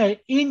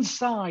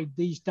inside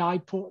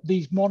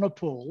these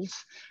monopoles,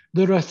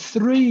 there are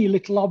three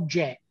little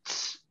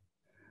objects.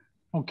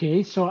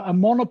 Okay, so a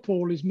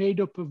monopole is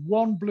made up of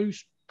one blue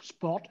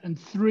spot and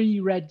three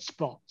red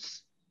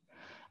spots.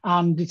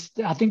 And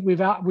I think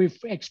we've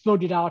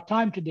exploded our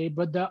time today,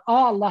 but there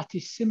are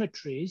lattice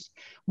symmetries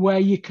where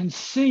you can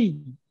see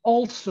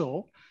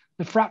also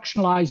the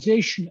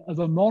fractionalization of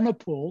a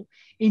monopole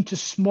into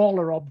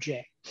smaller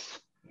objects.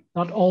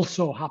 That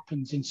also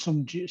happens in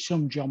some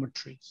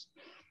geometries.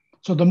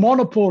 So the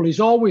monopole is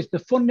always the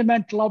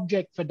fundamental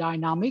object for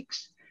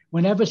dynamics.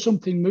 Whenever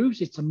something moves,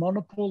 it's a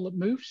monopole that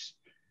moves,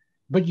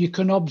 but you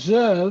can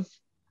observe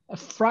a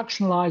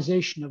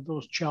fractionalization of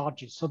those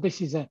charges. So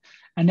this is an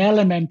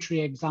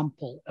elementary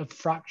example of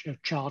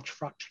charge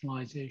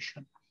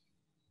fractionalization.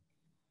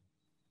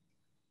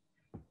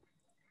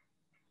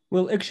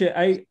 Well,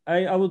 actually,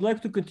 I would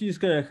like to continue.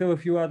 I have a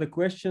few other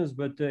questions,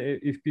 but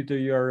if Peter,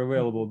 you are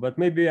available, but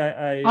maybe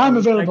I'm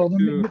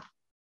available.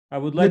 I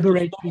would like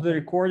to stop the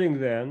recording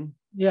then.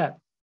 Yeah.